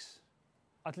legs,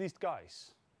 at least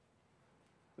guys.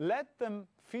 let them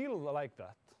feel like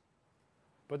that.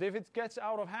 But if it gets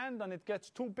out of hand and it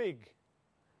gets too big,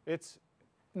 it's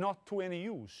not to any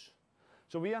use.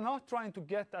 So we are not trying to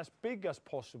get as big as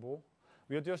possible.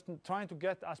 We are just trying to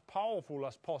get as powerful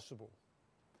as possible.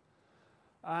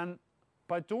 And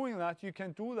by doing that, you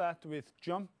can do that with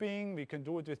jumping, we can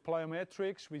do it with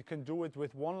plyometrics, we can do it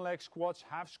with one-leg squats,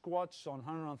 half squats on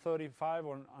 135,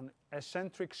 or on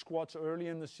eccentric squats early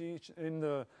in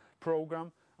the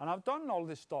program. And I've done all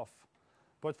this stuff.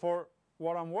 But for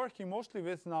what I'm working mostly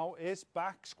with now is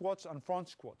back squats and front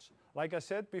squats. Like I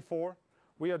said before,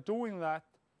 we are doing that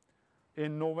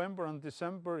in November and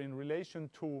December in relation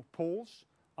to pulls.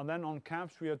 And then on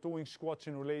camps, we are doing squats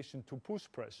in relation to push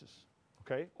presses.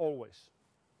 Okay, always.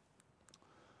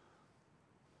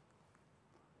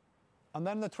 And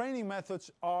then the training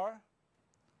methods are,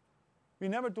 we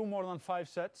never do more than 5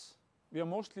 sets. We are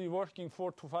mostly working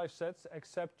 4 to 5 sets,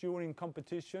 except during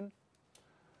competition.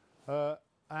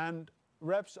 And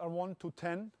reps are 1 to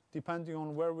 10, depending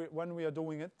on when we are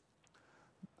doing it.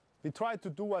 We try to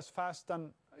do as fast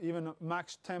and even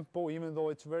max tempo, even though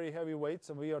it's very heavy weights,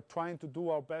 and we are trying to do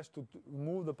our best to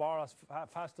move the bar as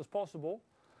fast as possible.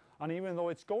 And even though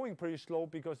it's going pretty slow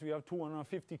because we have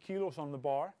 250 kilos on the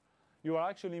bar, you are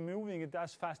actually moving it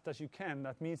as fast as you can.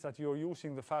 That means that you're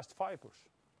using the fast fibers.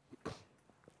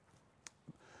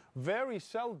 Very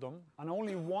seldom, and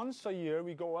only once a year,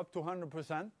 we go up to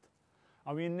 100%.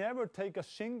 And we never take a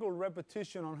single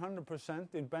repetition on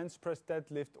 100% in bench press,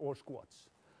 deadlift, or squats.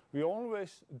 We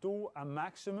always do a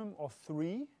maximum of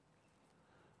 3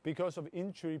 because of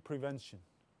injury prevention.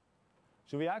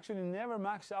 So we actually never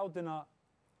max out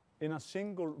in a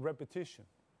single repetition.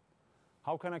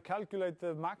 How can I calculate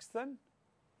the max then?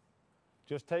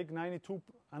 Just take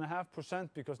 92.5%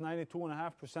 because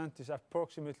 92.5% is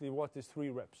approximately what is 3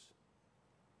 reps.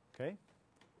 Okay?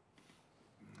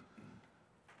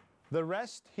 The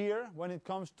rest here, when it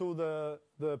comes to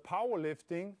the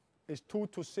powerlifting, is 2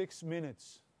 to 6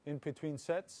 minutes in between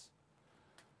sets.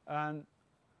 And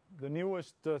the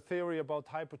newest theory about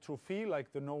hypertrophy,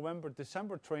 like the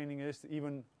November-December training, is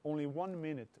even only 1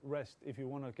 minute rest if you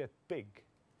want to get big.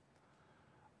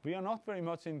 We are not very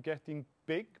much in getting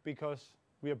big because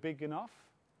we are big enough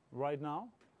right now.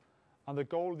 And the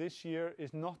goal this year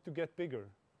is not to get bigger.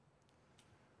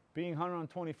 Being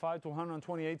 125 to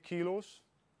 128 kilos,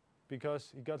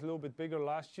 because he got a little bit bigger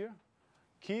last year,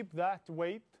 keep that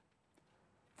weight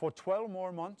for 12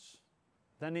 more months.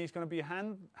 Then he's going to be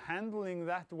handling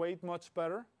that weight much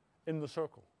better in the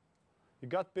circle. He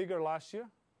got bigger last year,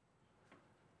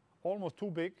 almost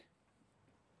too big.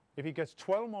 If he gets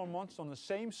 12 more months on the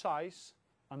same size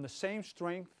and the same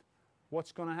strength,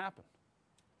 what's going to happen?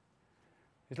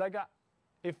 It's like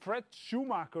if Fred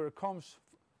Schumacher comes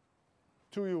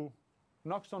to you,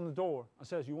 knocks on the door and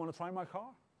says, "You want to try my car?"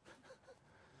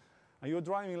 And you're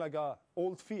driving like an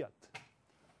old Fiat.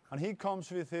 And he comes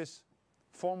with his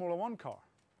Formula 1 car,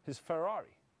 his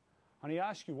Ferrari. And he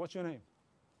asks you, "What's your name?"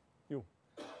 You.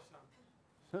 Sam.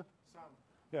 Huh? Sam.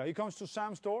 Yeah, he comes to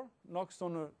Sam's door, knocks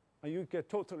on and you get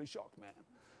totally shocked, man.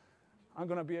 I'm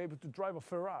going to be able to drive a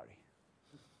Ferrari.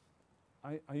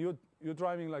 And you're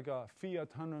driving like a Fiat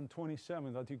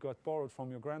 127 that you got borrowed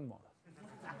from your grandmother.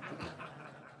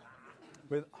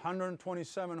 With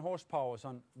 127 horsepower.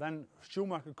 And then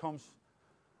Schumacher comes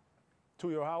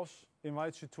to your house,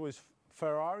 invites you to his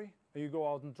Ferrari, and you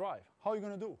go out and drive. How are you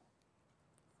going to do?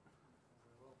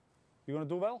 You're going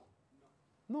to do well?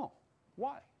 No.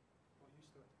 Why?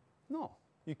 No.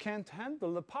 You can't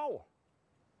handle the power.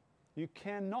 You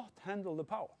cannot handle the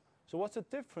power. So what's the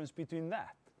difference between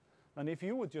that and if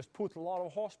you would just put a lot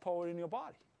of horsepower in your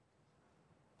body?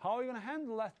 How are you going to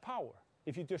handle that power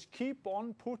if you just keep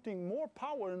on putting more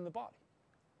power in the body?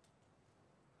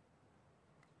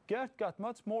 Gert got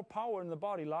much more power in the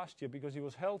body last year because he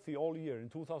was healthy all year. In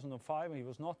 2005, he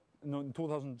was not. No, in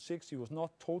 2006, he was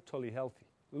not totally healthy.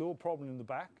 A little problem in the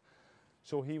back.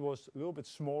 So he was a little bit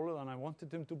smaller than I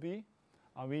wanted him to be.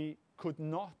 And we could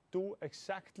not do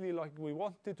exactly like we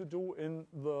wanted to do in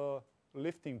the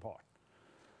lifting part.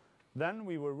 Then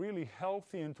we were really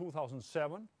healthy in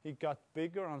 2007. He got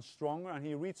bigger and stronger, and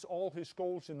he reached all his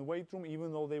goals in the weight room,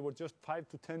 even though they were just 5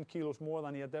 to 10 kilos more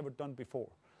than he had ever done before.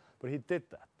 But he did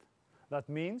that. That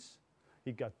means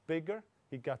he got bigger,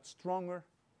 he got stronger,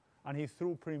 and he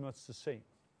threw pretty much the same,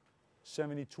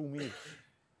 72 meters.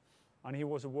 And he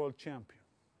was a world champion.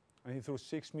 And he threw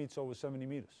 6 meets over 70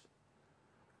 meters.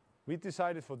 We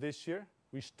decided for this year,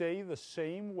 we stay the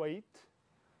same weight,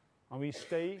 and we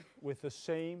stay with the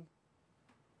same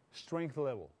strength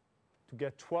level to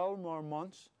get 12 more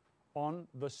months on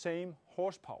the same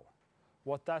horsepower.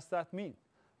 What does that mean?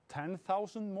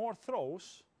 10,000 more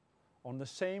throws on the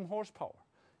same horsepower.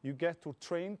 You get to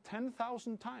train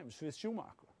 10,000 times with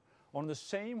Schumacher on the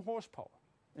same horsepower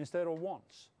instead of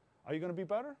once. Are you going to be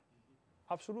better?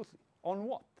 Absolutely. On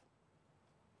what?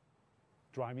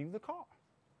 Driving the car,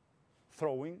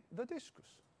 throwing the discus.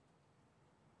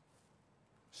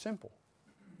 Simple.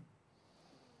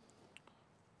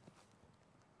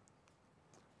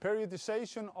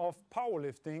 Periodization of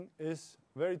powerlifting is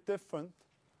very different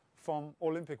from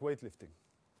Olympic weightlifting.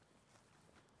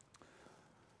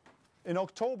 In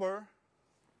October,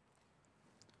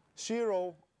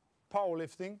 0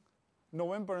 powerlifting.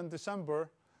 November and December,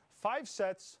 5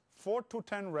 sets, 4 to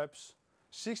 10 reps,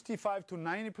 65 to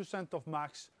 90% of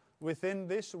max within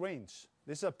this range.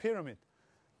 This is a pyramid.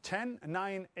 10,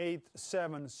 9, 8,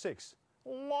 7, 6. A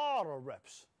lot of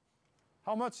reps.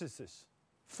 How much is this?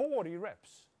 40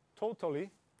 reps totally.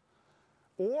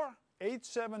 Or 8,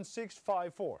 7, 6,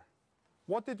 5, 4.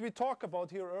 What did we talk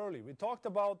about here early? We talked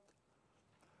about,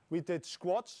 we did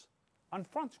squats and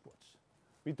front squats.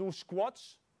 We do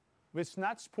squats with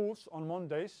snatch pulls on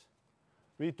Mondays.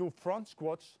 We do front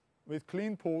squats with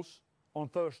clean pulls on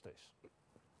Thursdays.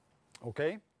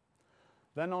 Okay?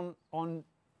 Then on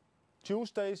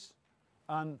Tuesdays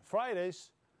and Fridays,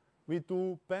 we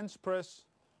do bench press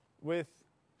with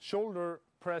shoulder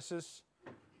presses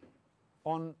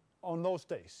on those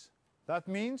days. That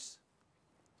means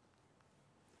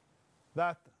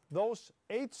that those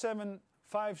 8, 7,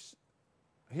 5s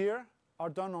here are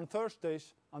done on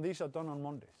Thursdays and these are done on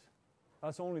Mondays.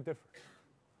 That's the only difference.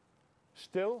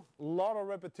 Still, a lot of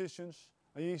repetitions.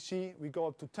 And you see, we go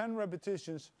up to 10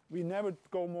 repetitions. We never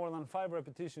go more than 5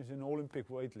 repetitions in Olympic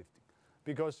weightlifting.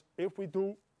 Because if we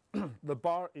do, the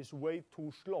bar is way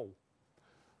too slow.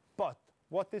 But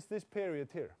what is this period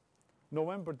here?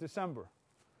 November, December,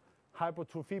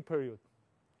 hypertrophy period.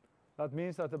 That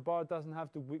means that the bar doesn't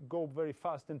have to go very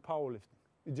fast in powerlifting.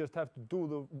 You just have to do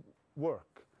the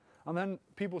work. And then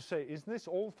people say, is this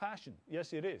old-fashioned?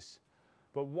 Yes, it is.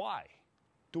 But why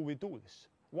do we do this?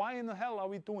 Why in the hell are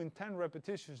we doing 10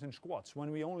 repetitions in squats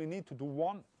when we only need to do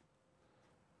 1?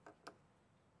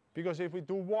 Because if we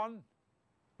do 1,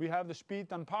 we have the speed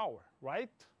and power,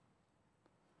 right?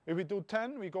 If we do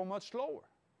 10, we go much slower.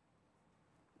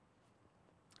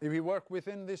 If we work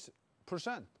within this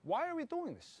percent. Why are we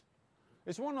doing this?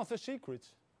 It's one of the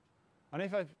secrets. And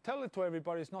if I tell it to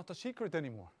everybody, it's not a secret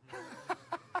anymore.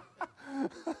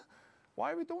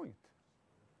 Why are we doing it?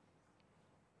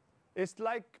 It's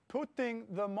like putting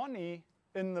the money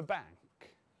in the bank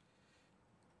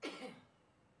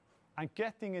and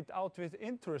getting it out with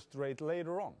interest rate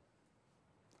later on.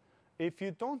 If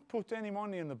you don't put any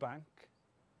money in the bank,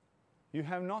 you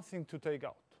have nothing to take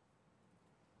out.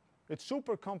 It's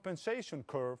super compensation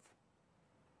curve.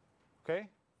 Okay?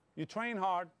 You train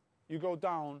hard, you go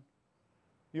down,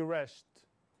 you rest,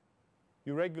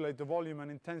 you regulate the volume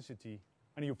and intensity,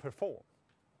 and you perform.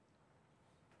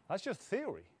 That's just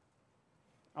theory.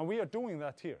 And we are doing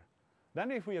that here. Then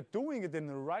if we are doing it in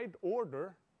the right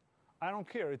order, I don't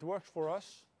care, it works for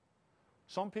us.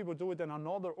 Some people do it in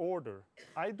another order.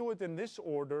 I do it in this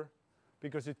order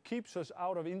because it keeps us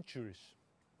out of injuries.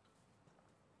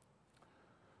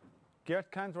 Gerd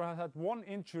Kantor has had 1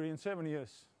 injury in 7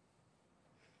 years.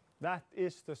 That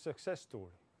is the success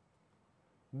story.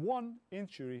 1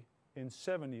 injury in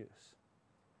 7 years.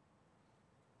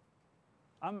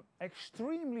 I'm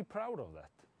extremely proud of that.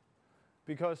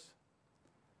 Because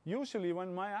usually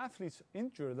when my athletes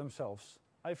injure themselves,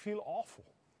 I feel awful.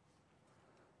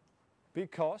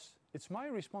 Because it's my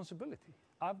responsibility.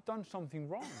 I've done something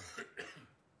wrong.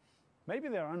 Maybe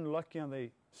they're unlucky and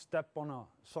they step on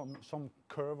some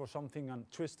curve or something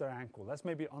and twist their ankle. That's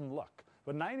maybe unluck.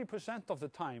 But 90% of the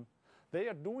time, they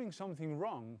are doing something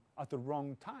wrong at the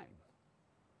wrong time.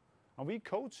 And we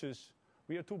coaches,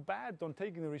 we are too bad on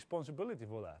taking the responsibility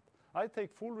for that. I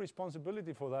take full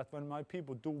responsibility for that when my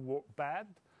people do bad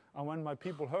and when my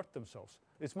people hurt themselves.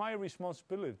 It's my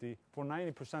responsibility for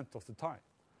 90% of the time.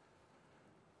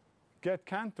 Gerd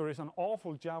Kantor is an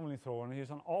awful javelin thrower and he's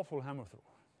an awful hammer thrower.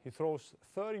 He throws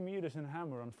 30 meters in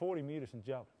hammer and 40 meters in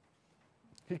javelin.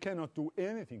 He cannot do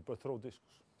anything but throw discus.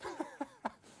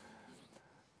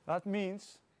 That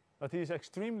means that he is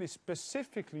extremely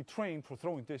specifically trained for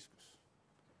throwing discus.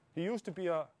 He used to be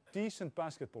a decent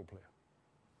basketball player.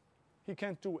 He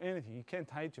can't do anything. He can't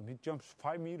high jump. He jumps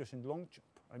 5 meters in long jump.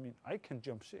 I mean, I can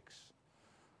jump 6.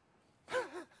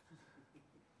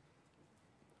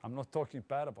 I'm not talking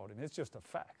bad about him. It's just a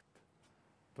fact.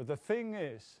 But the thing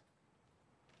is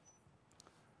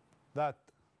that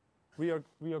we are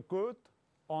good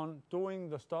on doing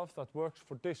the stuff that works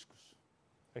for discus.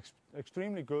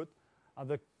 Extremely good. And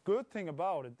the good thing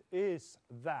about it is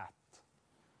that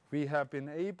we have been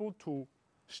able to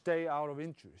stay out of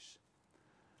injuries.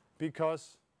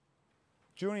 Because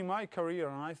during my career,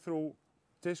 and I threw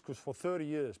discus for 30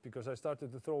 years because I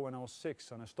started to throw when I was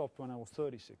 6 and I stopped when I was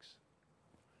 36.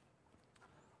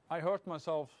 I hurt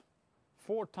myself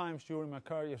 4 times during my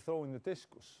career throwing the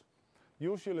discus.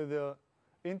 Usually the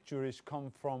injuries come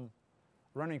from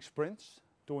running sprints,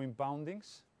 doing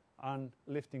boundings, and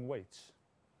lifting weights.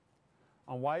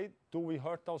 And why do we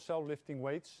hurt ourselves lifting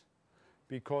weights?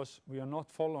 Because we are not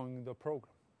following the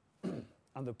program.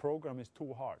 And the program is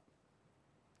too hard.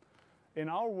 In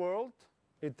our world,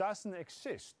 it doesn't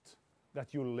exist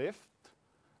that you lift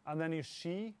and then you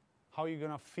see how you're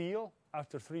going to feel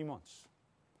after 3 months.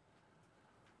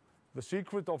 The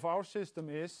secret of our system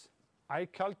is I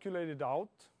calculate it out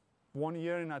 1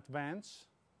 year in advance,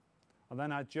 and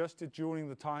then I adjust it during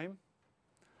the time,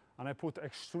 and I put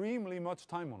extremely much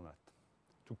time on that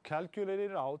to calculate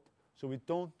it out so we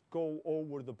don't go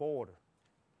over the border.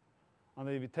 And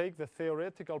then we take the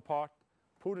theoretical part,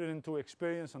 put it into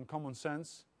experience and common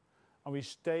sense, and we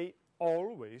stay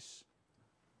always,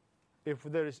 if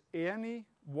there is any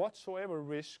whatsoever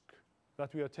risk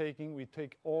that we are taking, we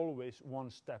take always 1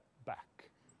 step back.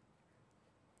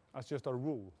 That's just a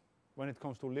rule when it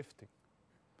comes to lifting.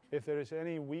 If there is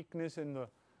any weakness in the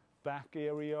back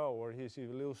area, or he's a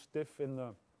little stiff in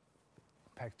the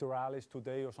pectoralis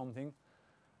today or something,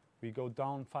 we go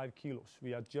down 5 kilos.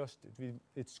 We adjust it.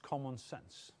 It's common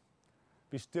sense.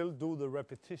 We still do the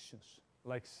repetitions,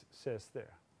 like says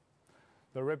there.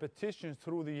 The repetitions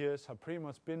through the years have pretty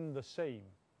much been the same.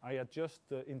 I adjust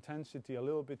the intensity a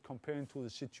little bit comparing to the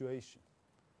situation.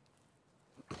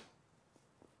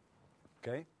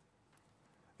 Okay?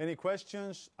 Any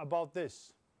questions about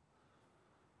this?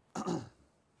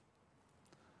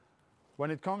 When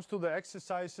it comes to the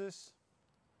exercises,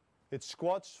 it's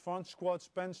squats, front squats,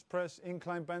 bench press,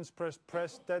 incline bench press,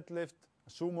 press, deadlift,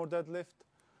 sumo deadlift,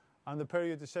 and the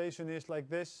periodization is like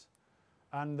this,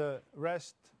 and the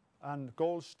rest and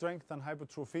goal strength and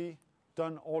hypertrophy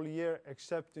done all year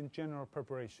except in general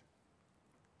preparation.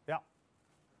 Yeah.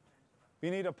 We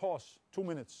need a pause, 2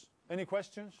 minutes. Any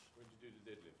questions? When do you do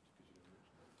the deadlift? 'Cause you didn't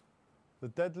mention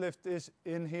that. The deadlift is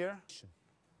in here,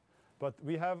 but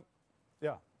we have,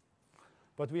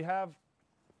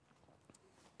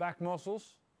 back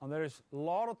muscles, and there is a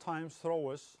lot of times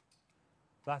throwers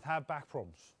that have back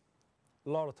problems, a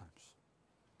lot of times.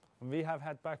 And we have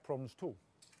had back problems too.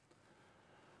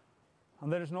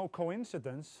 And there is no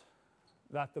coincidence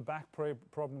that the back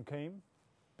problem came,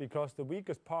 because the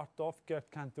weakest part of Gert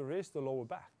Kanter is the lower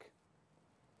back.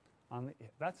 And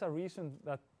that's a reason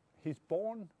that he's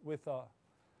born with a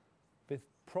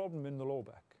problem in the lower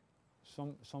back,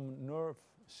 some nerve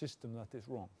system that is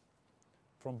wrong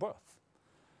from birth.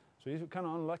 So he's kind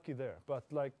of unlucky there.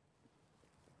 But like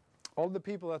all the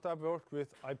people that I've worked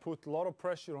with, I put a lot of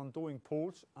pressure on doing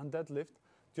pulls and deadlift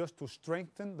just to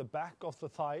strengthen the back of the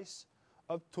thighs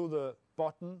up to the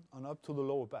bottom and up to the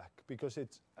lower back, because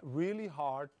it's really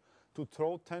hard to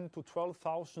throw 10 to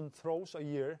 12,000 throws a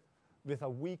year with a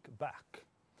weak back.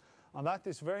 And that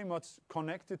is very much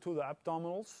connected to the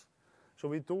abdominals. So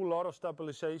we do a lot of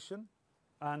stabilization,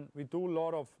 and we do a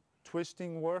lot of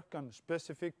twisting work and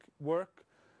specific work,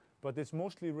 but it's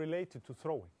mostly related to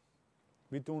throwing.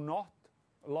 We do not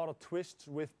a lot of twists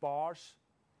with bars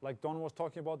like Don was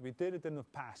talking about. We did it in the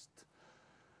past.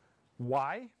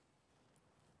 Why?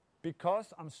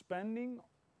 Because I'm spending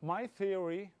my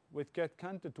theory with Gert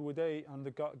Kanter today and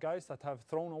the guys that have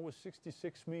thrown over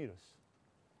 66 meters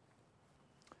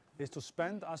is to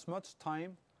spend as much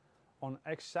time on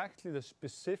exactly the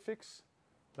specifics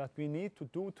that we need to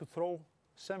do to throw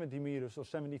 70 meters or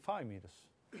 75 meters.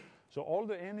 So all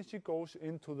the energy goes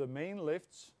into the main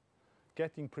lifts,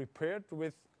 getting prepared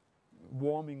with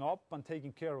warming up and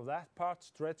taking care of that part,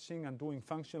 stretching and doing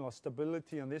functional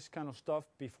stability and this kind of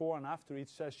stuff before and after each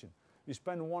session. We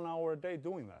spend 1 hour a day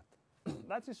doing that.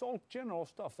 That is all general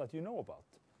stuff that you know about.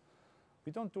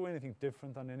 We don't do anything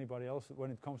different than anybody else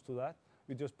when it comes to that.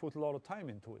 We just put a lot of time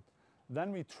into it.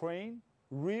 Then we train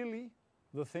really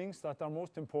the things that are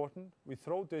most important. We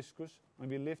throw discus and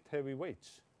we lift heavy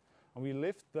weights. And we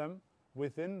lift them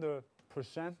within the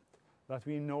percent that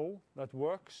we know that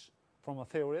works from a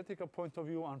theoretical point of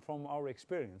view and from our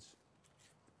experience.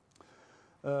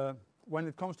 When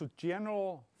it comes to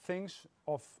general things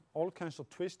of all kinds of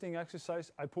twisting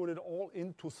exercise, I put it all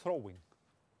into throwing.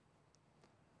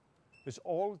 It's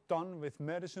all done with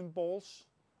medicine balls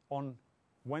on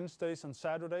Wednesdays and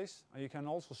Saturdays. And you can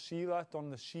also see that on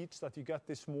the sheets that you got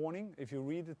this morning if you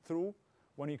read it through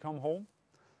when you come home.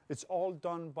 It's all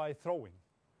done by throwing.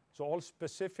 So all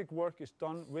specific work is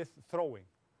done with throwing.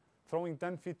 throwing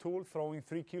 10 feet tool, throwing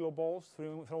 3 kilo balls,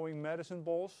 throwing medicine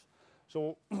balls.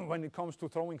 So when it comes to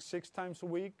throwing 6 times a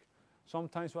week,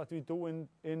 sometimes what we do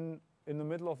in the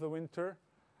middle of the winter,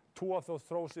 2 of those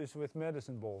throws is with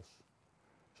medicine balls.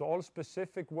 So all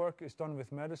specific work is done with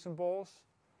medicine balls,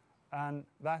 and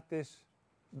that is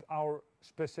our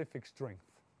specific strength.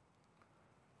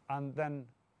 And then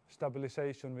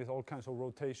stabilization with all kinds of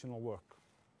rotational work.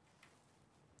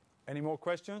 Any more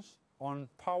questions on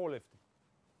powerlifting?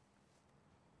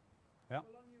 Yeah.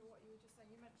 Well, on what you were just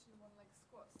saying, you mentioned one-leg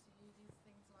squats. Do you use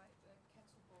things like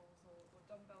kettlebells or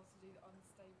dumbbells to do the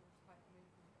unstable type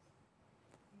movements?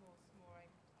 More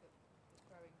aimed at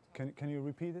growing. Can you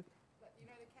repeat it? Like, you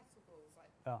know the kettlebells,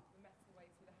 like Yeah. the metal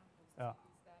weights with the handles. Yeah. Do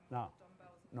you use them? No. Or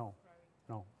dumbbells and No. growing?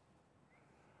 No.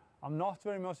 I'm not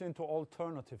very much into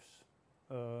alternatives.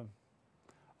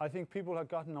 I think people have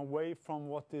gotten away from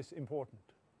what is important.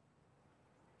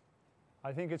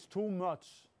 I think it's too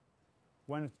much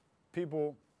when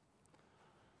people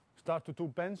start to do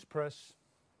bench press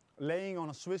laying on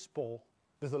a Swiss ball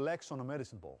with the legs on a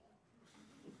medicine ball.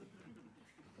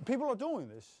 People are doing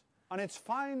this, and it's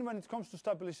fine when it comes to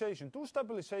stabilization. Do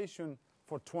stabilization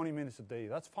for 20 minutes a day,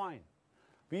 that's fine.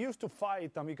 We used to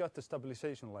fight and we got the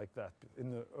stabilization like that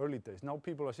in the early days. Now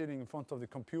people are sitting in front of the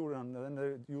computer and then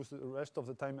they use the rest of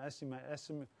the time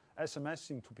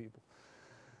SMSing to people.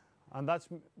 And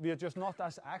we are just not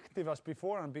as active as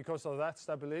before, and because of that,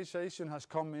 stabilization has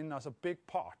come in as a big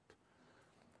part.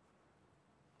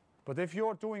 But if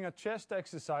you're doing a chest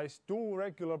exercise, do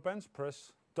regular bench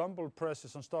press, dumbbell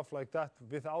presses and stuff like that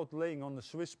without laying on the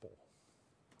Swiss ball.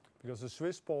 Because the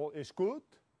Swiss ball is good,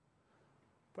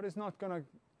 but it's not going to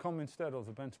come instead of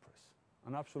the bench press,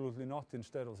 and absolutely not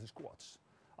instead of the squats.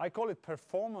 I call it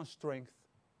performance strength,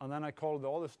 and then I call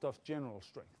the other stuff general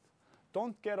strength.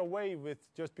 Don't get away with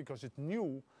just because it's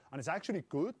new, and it's actually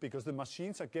good because the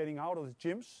machines are getting out of the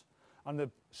gyms, and the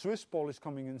Swiss ball is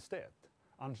coming instead,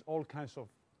 and all kinds of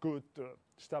good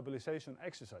stabilization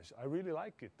exercise. I really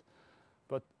like it,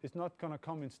 but it's not going to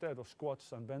come instead of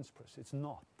squats and bench press. It's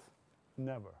not.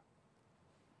 Never.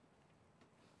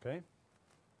 Okay?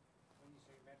 When you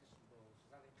say medicine balls,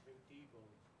 does that include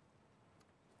D-balls?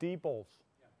 D-balls?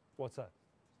 Yeah. What's that?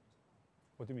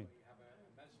 What do you mean? Where you have a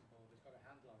medicine ball that's got a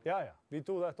handle on it. Yeah, yeah. We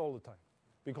do that all the time.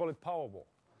 We call it Powerball.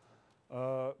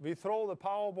 We throw the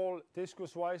Powerball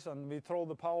discus-wise, and we throw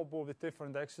the Powerball with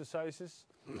different exercises.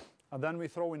 And then we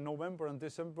throw in November and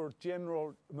December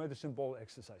general medicine ball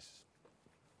exercises.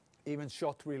 Even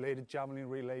shot-related,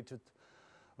 javelin-related.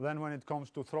 Then when it comes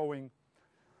to throwing,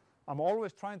 I'm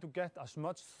always trying to get as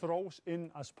much throws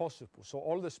in as possible. So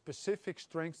all the specific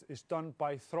strength is done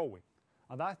by throwing.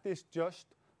 And that is just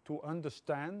to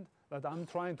understand that I'm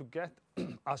trying to get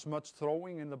as much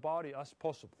throwing in the body as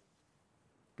possible.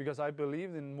 Because I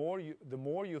believe the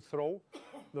more you throw,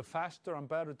 the faster and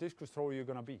better discus thrower you're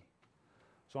going to be.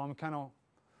 So I'm kind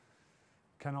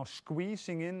of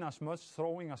squeezing in as much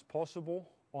throwing as possible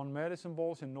on medicine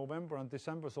balls in November and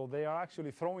December. So they are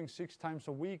actually throwing 6 times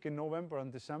a week in November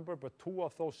and December, but 2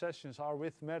 of those sessions are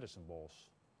with medicine balls.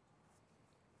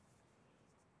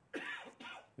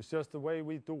 It's just the way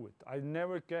we do it. I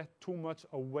never get too much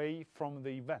away from the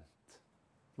event.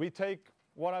 We take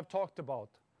what I've talked about.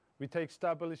 We take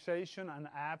stabilization and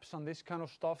abs and this kind of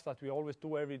stuff that we always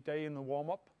do every day in the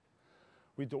warm-up.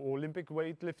 We do Olympic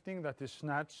weightlifting, that is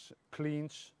snatch,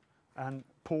 cleans, and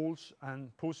pulls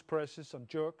and push presses and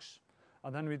jerks.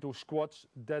 And then we do squats,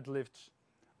 deadlifts,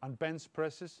 and bench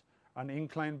presses, and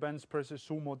incline bench presses,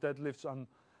 sumo deadlifts,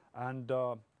 and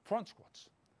front squats.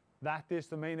 That is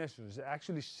the main exercise.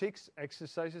 Actually 6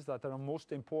 exercises that are the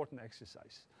most important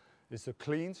exercise. It's the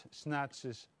cleans,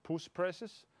 snatches, push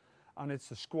presses, and it's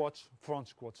the squats, front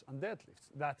squats, and deadlifts.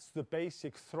 That's the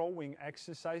basic throwing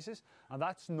exercises, and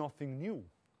that's nothing new.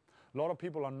 A lot of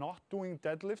people are not doing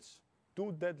deadlifts.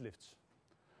 Do deadlifts.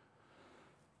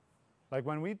 Like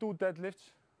when we do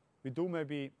deadlifts, we do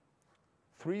maybe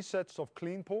 3 sets of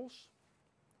clean pulls.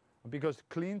 Because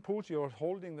clean pulls, you're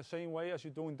holding the same way as you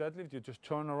do in deadlift. You just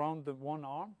turn around the one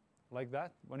arm like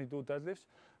that when you do deadlifts.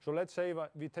 So let's say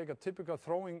we take a typical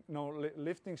throwing,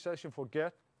 lifting session for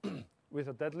Gert with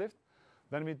a deadlift.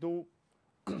 Then we do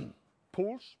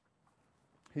pulls.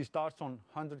 He starts on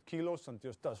 100 kilos and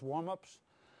just does warm-ups.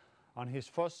 And his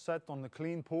first set on the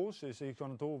clean pulls is he's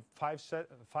going to do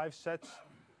 5 sets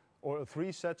or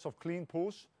 3 sets of clean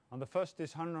pulls. And the first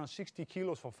is 160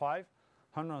 kilos for 5.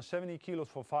 170 kilos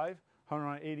for 5,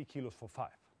 180 kilos for 5.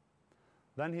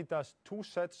 Then he does 2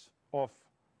 sets of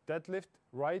deadlift,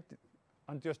 right,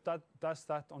 and just does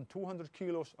that on 200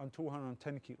 kilos and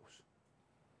 210 kilos.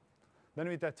 Then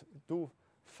we do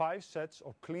 5 sets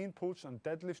of clean pulls and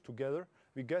deadlifts together.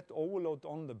 We get overload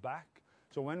on the back.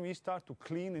 So when we start to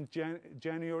clean in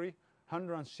January,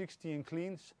 160 in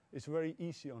cleans is very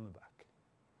easy on the back.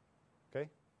 Okay?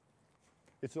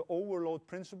 It's an overload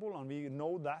principle, and we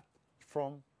know that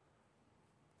from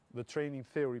the training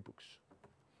theory books.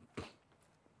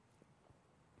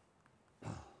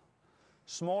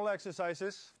 Small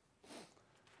exercises.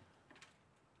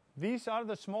 These are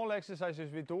the small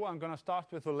exercises we do. I'm going to start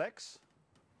with the legs.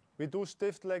 We do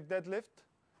stiff leg deadlift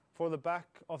for the back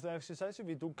of the exercise.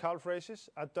 We do calf raises,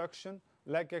 adduction,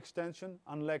 leg extension,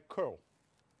 and leg curl.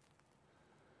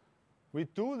 We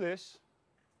do this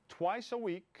twice a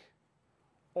week,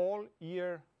 all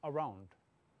year around.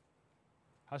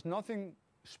 Has nothing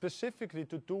specifically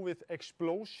to do with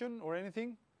explosion or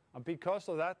anything, and because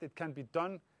of that, it can be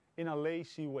done in a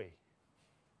lazy way.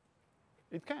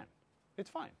 It can. It's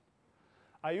fine.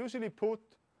 I usually put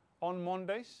on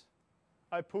Mondays,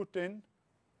 I put in,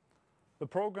 the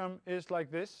program is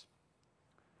like this.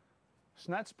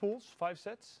 Snatch pulls, 5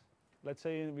 sets. Let's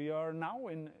say we are now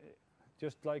in,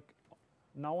 just like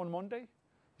now on Monday,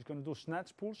 he's going to do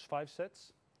snatch pulls, 5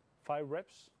 sets, 5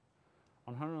 reps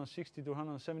on 160 to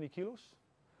 170 kilos.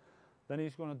 Then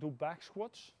he's going to do back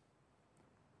squats,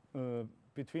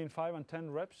 between 5 and 10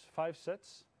 reps, 5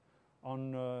 sets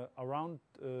on around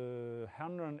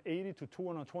 180 to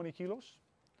 220 kilos.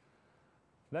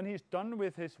 Then he's done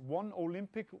with his 1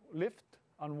 Olympic lift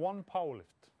and 1 power lift.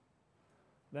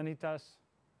 Then he does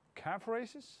calf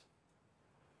raises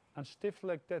and stiff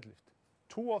leg deadlift.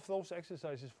 2 of those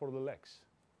exercises for the legs,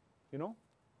 you know?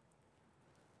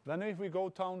 Then if we go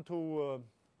down to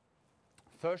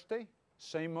Thursday,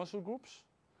 same muscle groups.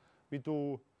 We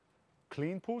do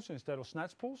clean pulls instead of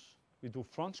snatch pulls. We do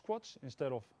front squats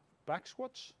instead of back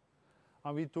squats.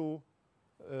 And we do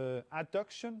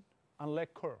adduction and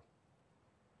leg curl.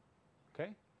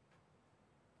 Okay?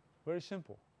 Very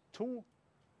simple.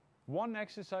 1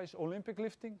 exercise Olympic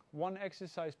lifting, 1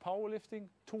 exercise powerlifting,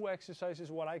 2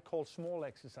 exercises what I call small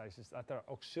exercises that are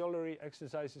auxiliary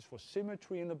exercises for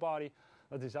symmetry in the body.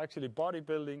 That is actually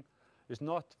bodybuilding. It's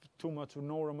not too much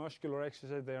neuromuscular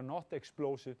exercise. They are not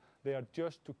explosive. They are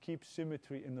just to keep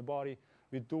symmetry in the body.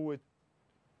 We do it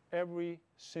every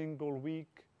single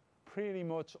week, pretty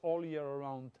much all year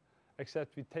around,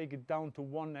 except we take it down to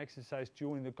 1 exercise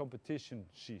during the competition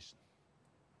season.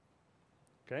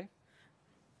 Okay?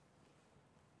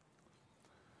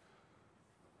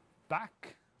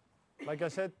 Back, like I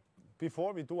said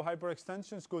before, we do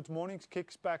hyperextensions, good mornings,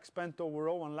 kicks, backs, bent over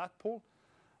row, and lat pull.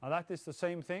 And that is the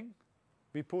same thing.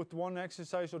 We put 1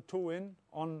 exercise or 2 in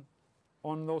on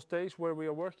those days where we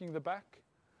are working the back.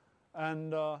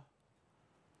 And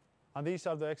these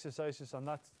are the exercises, and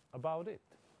that's about it.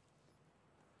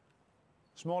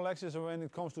 Small exercises when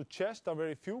it comes to chest are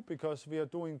very few because we are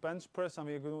doing bench press and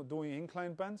we are doing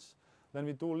incline bench. Then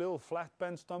we do little flat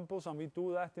bench dumbbells, and we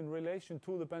do that in relation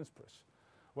to the bench press.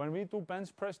 When we do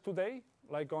bench press today,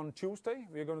 like on Tuesday,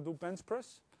 we are going to do bench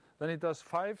press. Then he does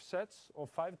 5 sets of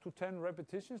 5 to 10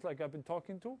 repetitions, like I've been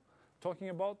talking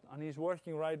about, and he's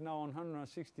working right now on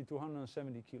 160 to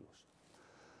 170 kilos.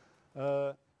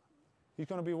 He's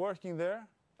going to be working there.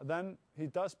 Then he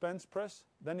does bench press.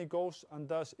 Then he goes and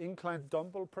does incline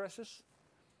dumbbell presses.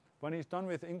 When he's done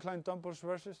with incline dumbbell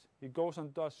presses, he goes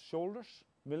and does shoulders,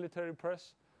 military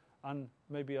press, and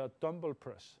maybe a dumbbell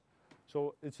press.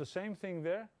 So it's the same thing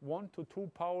there, 1 to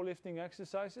 2 powerlifting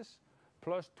exercises,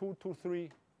 plus 2 to 3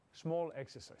 small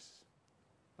exercises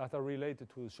that are related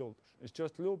to the shoulders. It's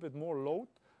just a little bit more load,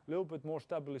 a little bit more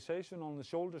stabilization on the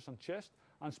shoulders and chest,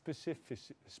 and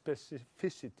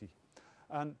specificity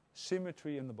and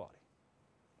symmetry in the body.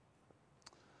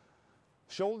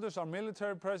 Shoulders are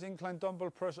military press, incline dumbbell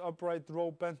press, upright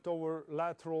row, bent over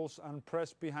laterals, and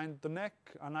press behind the neck.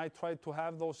 And I try to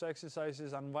have those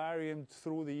exercises and vary them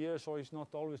through the year so he's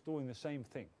not always doing the same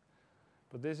thing.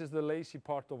 But this is the lazy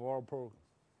part of our program.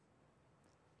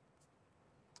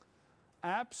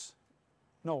 Abs,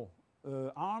 no.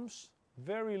 Arms,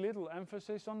 very little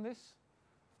emphasis on this.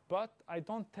 But I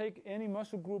don't take any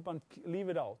muscle group and leave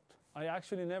it out. I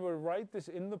actually never write this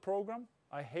in the program.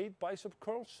 I hate bicep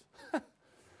curls.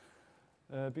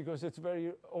 Because it's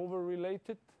very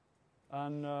over-related,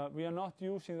 and we are not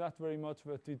using that very much,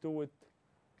 but we do it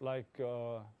like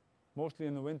mostly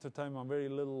in the winter time and very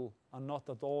little and not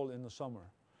at all in the summer.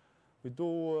 We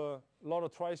do a lot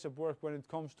of tricep work when it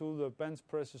comes to the bench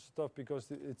presses stuff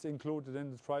because it's included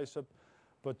in the tricep,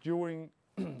 but during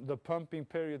the pumping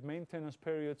period, maintenance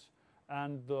periods,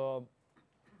 and the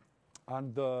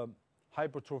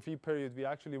hypertrophy period, we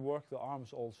actually work the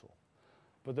arms also.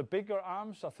 But the bigger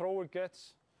arms a thrower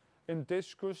gets, in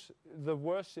discus, the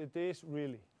worse it is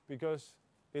really, because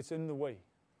it's in the way.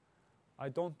 I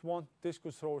don't want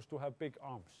discus throwers to have big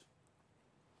arms.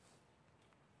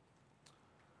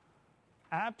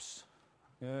 Abs.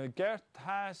 Gert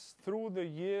has, through the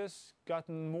years,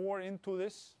 gotten more into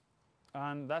this,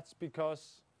 and that's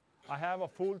because I have a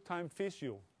full-time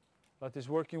physio that is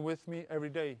working with me every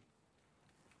day.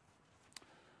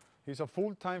 He's a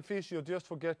full-time physio just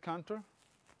for Gert Cantor,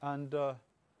 and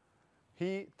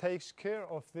he takes care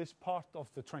of this part of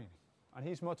the training. And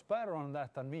he's much better on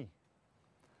that than me.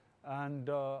 And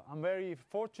I'm very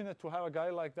fortunate to have a guy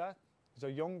like that. He's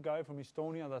a young guy from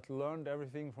Estonia that learned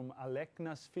everything from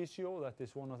Alekna's physio, that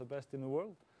is one of the best in the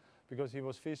world, because he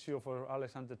was physio for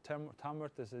Alexander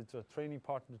Tammert as a training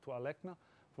partner to Alekna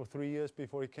for 3 years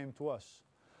before he came to us.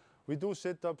 We do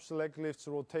sit-ups, leg lifts,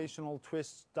 rotational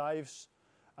twists, dives,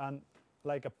 and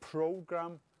like a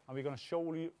program. And we're going to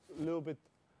show you a little bit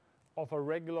of a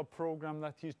regular program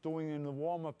that he's doing in the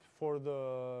warm-up for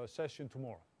the session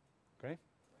tomorrow. Okay?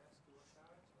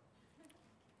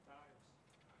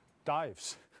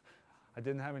 Dives. I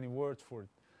didn't have any words for it.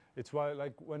 It's why,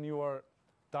 like when you are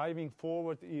diving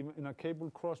forward even in a cable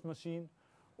cross machine,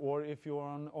 or if you're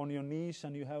on your knees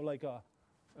and you have like a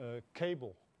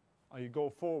cable and you go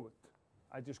forward.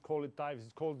 I just call it dives.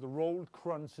 It's called the rolled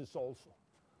crunches also.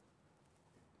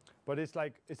 But it's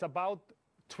like, it's about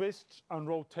twists and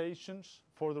rotations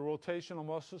for the rotational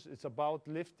muscles. It's about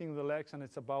lifting the legs, and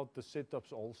it's about the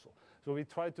sit-ups also. So we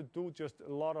try to do just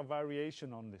a lot of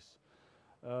variation on this.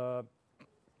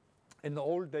 In the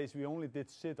old days, we only did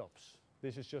sit-ups.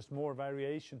 This is just more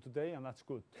variation today, and that's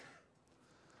good.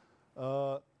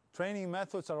 Training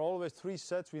methods are always 3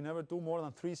 sets. We never do more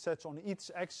than 3 sets on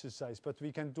each exercise, but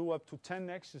we can do up to 10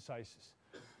 exercises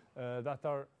that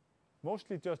are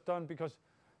mostly just done because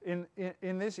in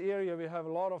this area we have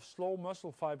a lot of slow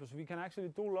muscle fibers. We can actually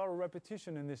do a lot of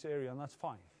repetition in this area, and that's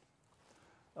fine.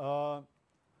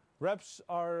 Reps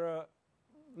are a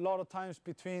lot of times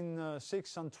between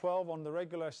 6 and 12 on the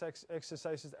regular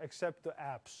exercises, except the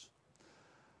abs.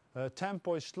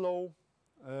 Tempo is slow.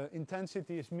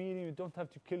 Intensity is medium. You don't have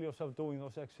to kill yourself doing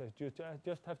those exercises. You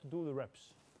just have to do the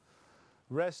reps.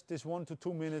 Rest is 1 to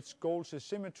 2 minutes. Goals is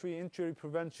symmetry, injury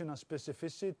prevention, and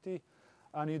specificity.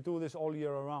 And you do this all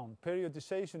year around.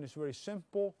 Periodization is very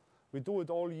simple. We do it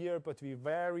all year, but we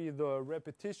vary the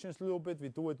repetitions a little bit. We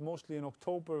do it mostly in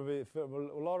October with a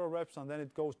lot of reps, and then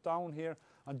it goes down here.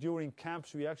 And during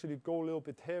camps, we actually go a little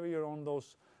bit heavier on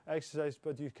those exercises,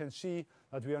 but you can see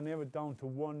that we are never down to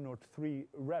 1 or 3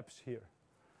 reps here.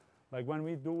 Like when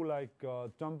we do like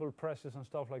dumbbell presses and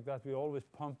stuff like that, we're always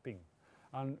pumping.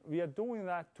 And we are doing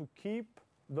that to keep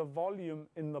the volume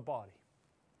in the body.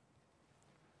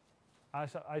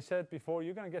 As I said before,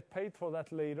 you're going to get paid for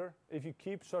that later if you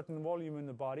keep certain volume in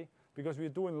the body, because we're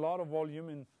doing a lot of volume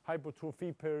in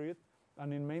hypertrophy period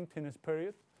and in maintenance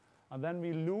period. And then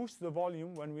we lose the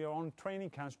volume when we are on training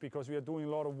camps because we are doing a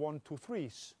lot of 1, 2,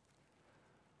 3s.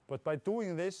 But by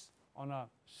doing this on a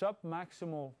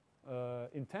sub-maximal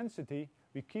intensity,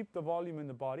 we keep the volume in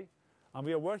the body, and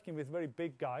we are working with very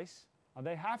big guys, and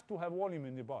they have to have volume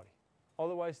in the body.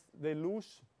 Otherwise, they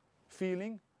lose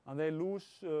feeling, and they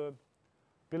lose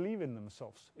believe in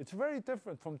themselves. It's very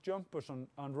different from jumpers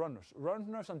and runners.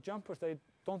 Runners and jumpers, they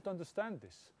don't understand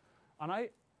this. And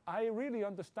I really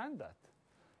understand that,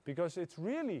 because it's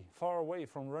really far away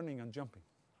from running and jumping.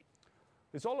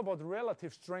 It's all about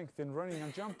relative strength in running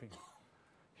and jumping.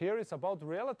 Here it's about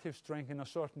relative strength in a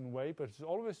certain way, but it's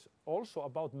always also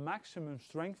about maximum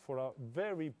strength for a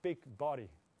very big body.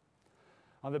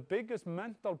 And the biggest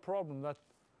mental problem that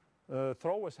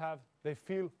throwers have, they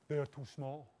feel they are too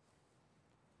small.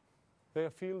 They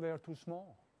feel they are too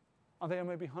small. And they are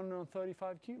maybe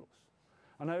 135 kilos.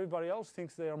 And everybody else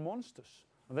thinks they are monsters.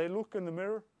 And they look in the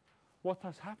mirror, what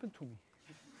has happened to me?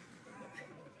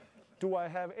 Do I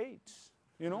have AIDS?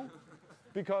 You know?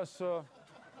 Because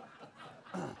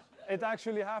it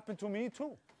actually happened to me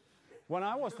too. When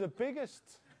I was the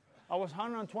biggest, I was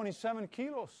 127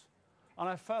 kilos. And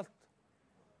I felt,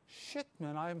 shit,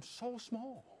 man, I am so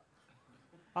small.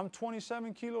 I'm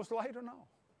 27 kilos lighter now.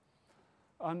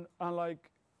 And like,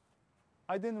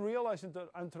 I didn't realize it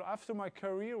until after my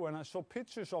career, when I saw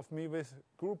pictures of me with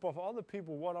a group of other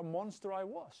people, what a monster I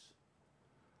was.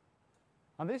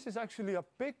 And this is actually a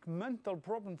big mental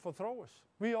problem for throwers.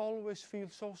 We always feel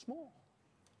so small.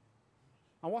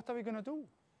 And what are we going to do?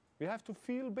 We have to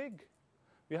feel big.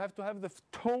 We have to have the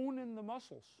tone in the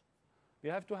muscles.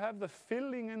 We have to have the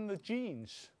filling in the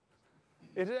genes.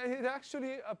 It's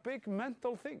actually a big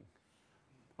mental thing.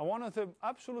 And one of the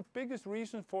absolute biggest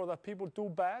reasons for that people do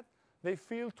bad, they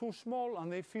feel too small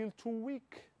and they feel too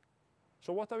weak.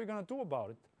 So what are we going to do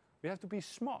about it? We have to be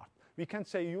smart. We can't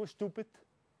say you're stupid,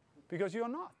 because you're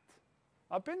not.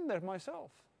 I've been there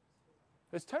myself.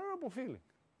 It's a terrible feeling.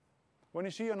 When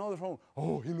you see another phone,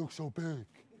 oh, he looks so big.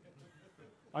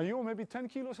 And you're maybe 10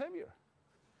 kilos heavier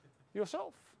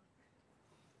yourself.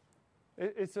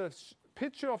 It's a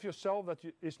picture of yourself that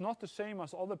is not the same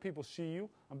as other people see you.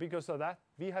 And because of that,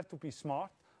 we have to be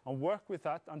smart and work with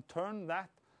that and turn that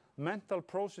mental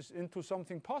process into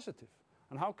something positive.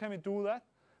 And how can we do that?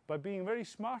 By being very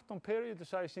smart on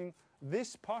periodizing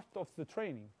this part of the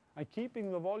training and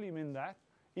keeping the volume in that,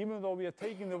 even though we are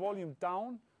taking the volume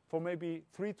down for maybe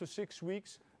 3 to 6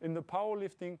 weeks in the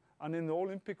powerlifting and in the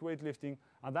Olympic weightlifting,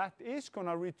 and that is going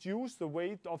to reduce the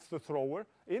weight of the thrower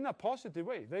in a positive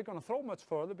way. They're going to throw much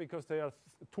further because they are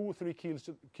 2 or 3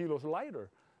 kilos lighter.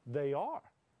 They are,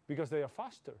 because they are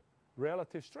faster,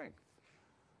 relative strength.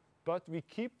 But we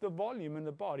keep the volume in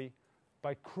the body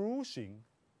by cruising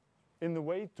in the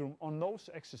weight room on those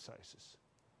exercises.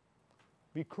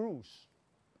 We cruise.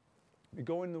 We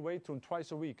go in the weight room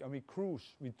twice a week and we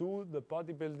cruise. We do the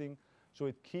bodybuilding so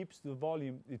it keeps the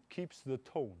volume, it keeps the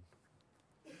tone.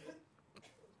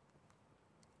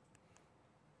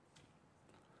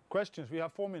 Questions? We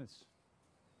have 4 minutes.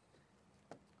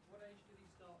 What age did he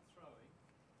start throwing?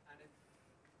 And if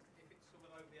it's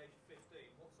someone over the age of 15,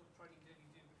 what sort of training did he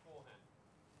do beforehand?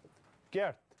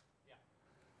 Gert. Yeah.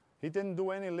 He didn't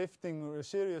do any lifting,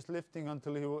 serious lifting,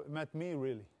 until he met me,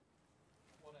 really.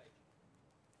 What age?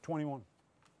 21.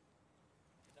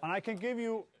 And I can give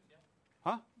you... Discus,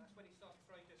 Huh? yeah? That's when he started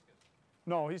throwing discus.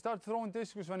 No, he started throwing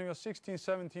discus when he was 16,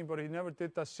 17, but he never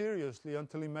did that seriously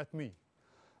until he met me.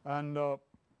 And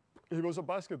he was a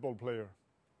basketball player.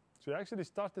 So he actually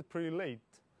started pretty late,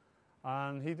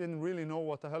 and he didn't really know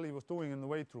what the hell he was doing in the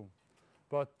weight room.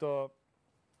 But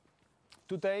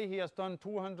today he has done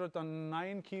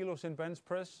 209 kilos in bench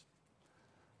press,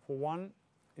 for one.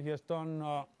 He has done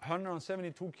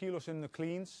 172 kilos in the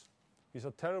cleans. He's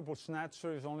a terrible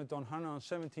snatcher. He's only done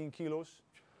 117 kilos.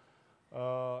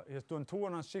 He has done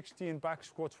 260 in back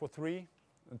squats for 3,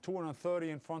 and 230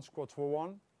 in front squats for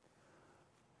 1.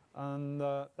 And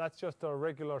that's just a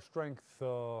regular strength.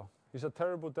 He's a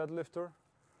terrible deadlifter.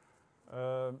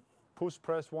 Push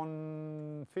press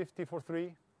 150 for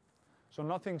 3. So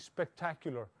nothing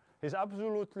spectacular. His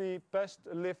absolutely best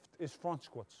lift is front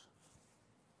squats.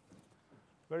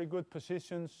 Very good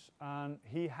positions, and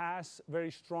he has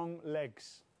very strong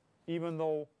legs, even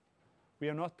though we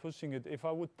are not pushing it. If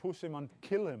I would push him and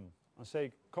kill him and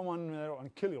say, come on there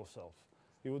and kill yourself,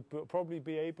 he would probably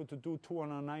be able to do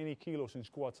 290 kilos in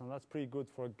squats, and that's pretty good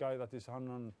for a guy that is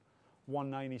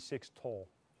 196 tall.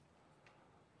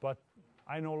 But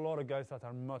I know a lot of guys that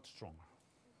are much stronger.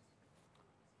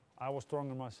 I was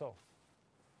stronger myself.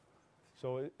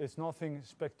 So it's nothing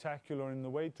spectacular in the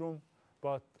weight room,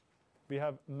 but we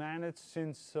have managed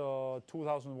since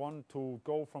 2001 to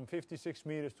go from 56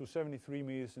 meters to 73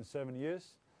 meters in 7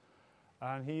 years.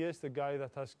 And he is the guy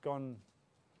that has gone,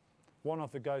 one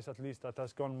of the guys at least, that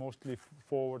has gone mostly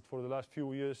forward for the last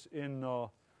few years in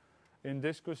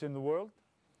discus in the world.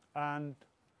 And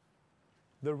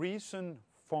the reason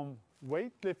from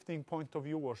weightlifting point of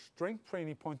view or strength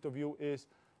training point of view is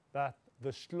that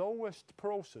the slowest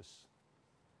process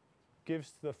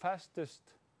gives the fastest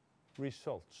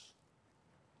results.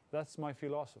 That's my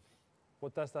philosophy.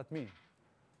 What does that mean?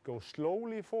 Go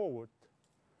slowly forward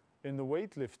in the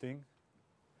weightlifting,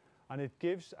 and it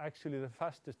gives actually the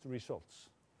fastest results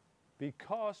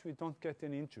because we don't get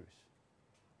any injuries.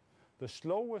 The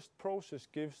slowest process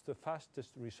gives the fastest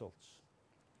results.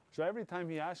 So every time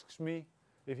he asks me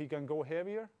if he can go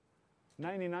heavier,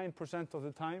 99% of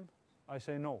the time I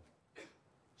say no.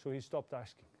 So he stopped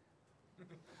asking.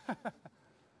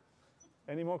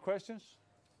 Any more questions?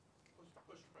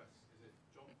 Push press, is it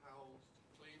John Powell's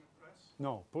clean press?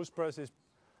 No, push press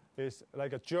is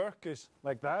like a jerk, is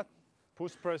like that.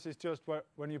 Push press is just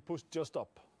when you push just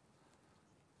up.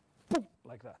 Boom,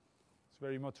 like that. It's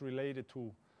very much related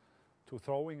to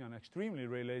throwing and extremely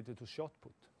related to shot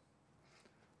put.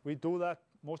 We do that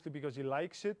mostly because he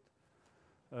likes it,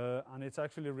 and it's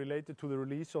actually related to the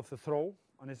release of the throw,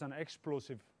 and it's an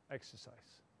explosive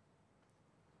exercise.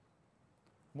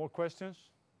 More questions?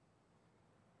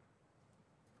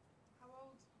 How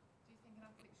old do you think an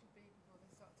athlete should be before they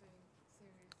start doing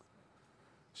serious?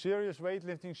 Serious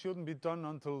weightlifting shouldn't be done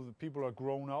until the people are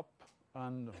grown up,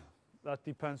 and that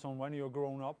depends on when you're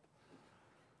grown up.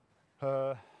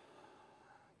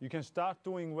 You can start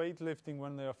doing weightlifting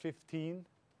when they are 15,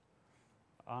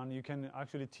 and you can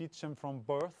actually teach them from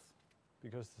birth,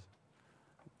 because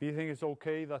we think it's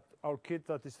okay that our kid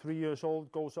that is 3 years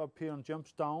old goes up here and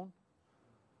jumps down.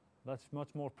 That's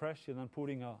much more pressure than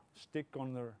putting a stick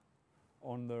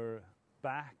on their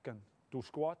back and do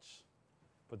squats.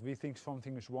 But we think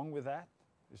something is wrong with that.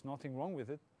 There's nothing wrong with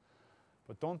it.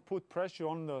 But don't put pressure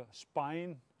on the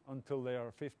spine until they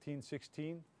are 15,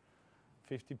 16,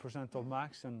 50% of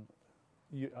max. And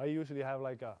I usually have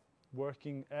like a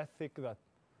working ethic that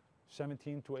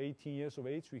 17 to 18 years of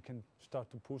age, we can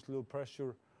start to push a little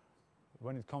pressure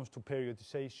when it comes to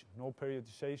periodization. No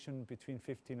periodization between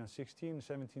 15 and 16,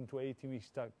 17 to 18 we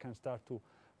can start to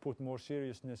put more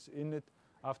seriousness in it.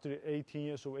 After 18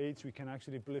 years of age, we can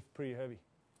actually lift pretty heavy.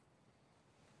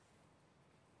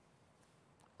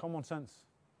 Common sense.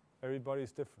 Everybody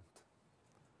is different.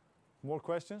 More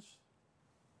questions?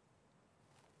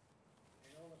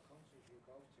 In all the countries you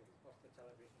go to, what's the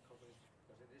television coverage?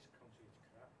 Because in this country it's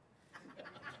crap.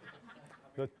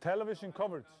 The television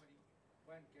coverage.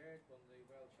 When Gerd won the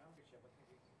World Championship, I think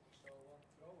he saw one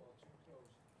throw or two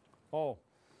throws. Oh.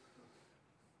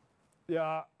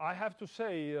 Yeah, I have to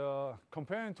say,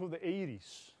 comparing to the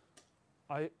 80s,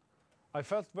 I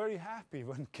felt very happy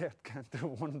when Gerd Kanter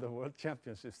won the World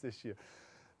Championships this year,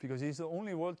 because he's the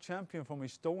only world champion from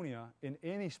Estonia in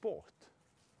any sport.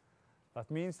 That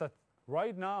means that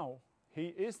right now, he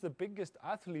is the biggest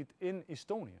athlete in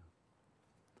Estonia.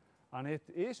 And it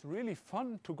is really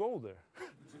fun to go there.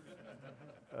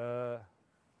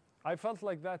 I felt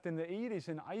like that in the 80s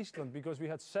in Iceland, because we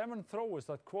had 7 throwers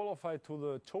that qualified to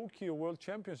the Tokyo World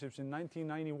Championships in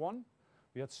 1991.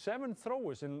 We had 7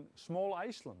 throwers in small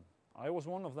Iceland. I was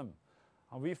one of them.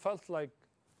 And we felt like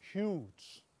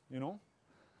huge, you know.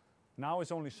 Now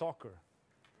it's only soccer.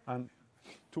 And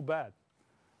too bad.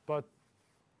 But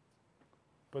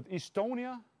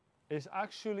Estonia is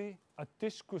actually a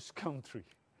discus country.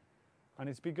 And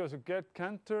it's because of Gerd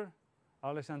Kanter,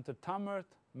 Alexander Tammert,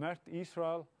 Mert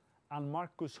Israel, and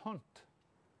Marcus Hunt,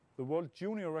 the world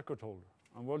junior record holder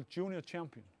and world junior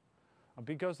champion. And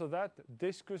because of that,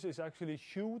 discus is actually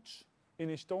huge in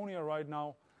Estonia right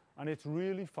now, and it's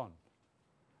really fun.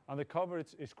 And the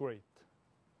coverage is great.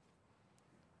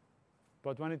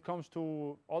 But when it comes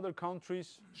to other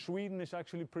countries, Sweden is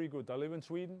actually pretty good. I live in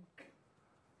Sweden.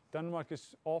 Denmark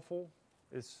is awful.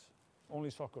 It's only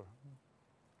soccer.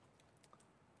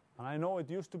 And I know it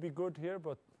used to be good here,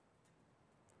 but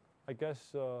I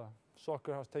guess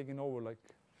soccer has taken over like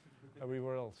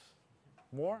everywhere else.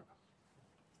 More?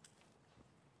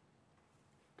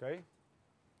 Okay.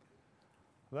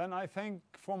 Then I thank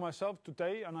for myself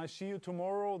today, and I see you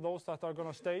tomorrow, those that are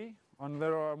going to stay. And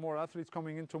there are more athletes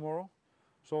coming in tomorrow.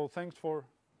 So thanks for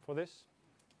this.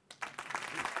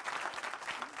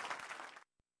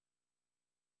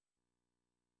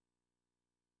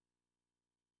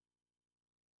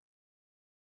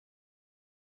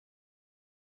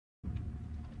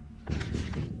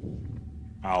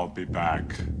 I'll be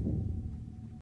back.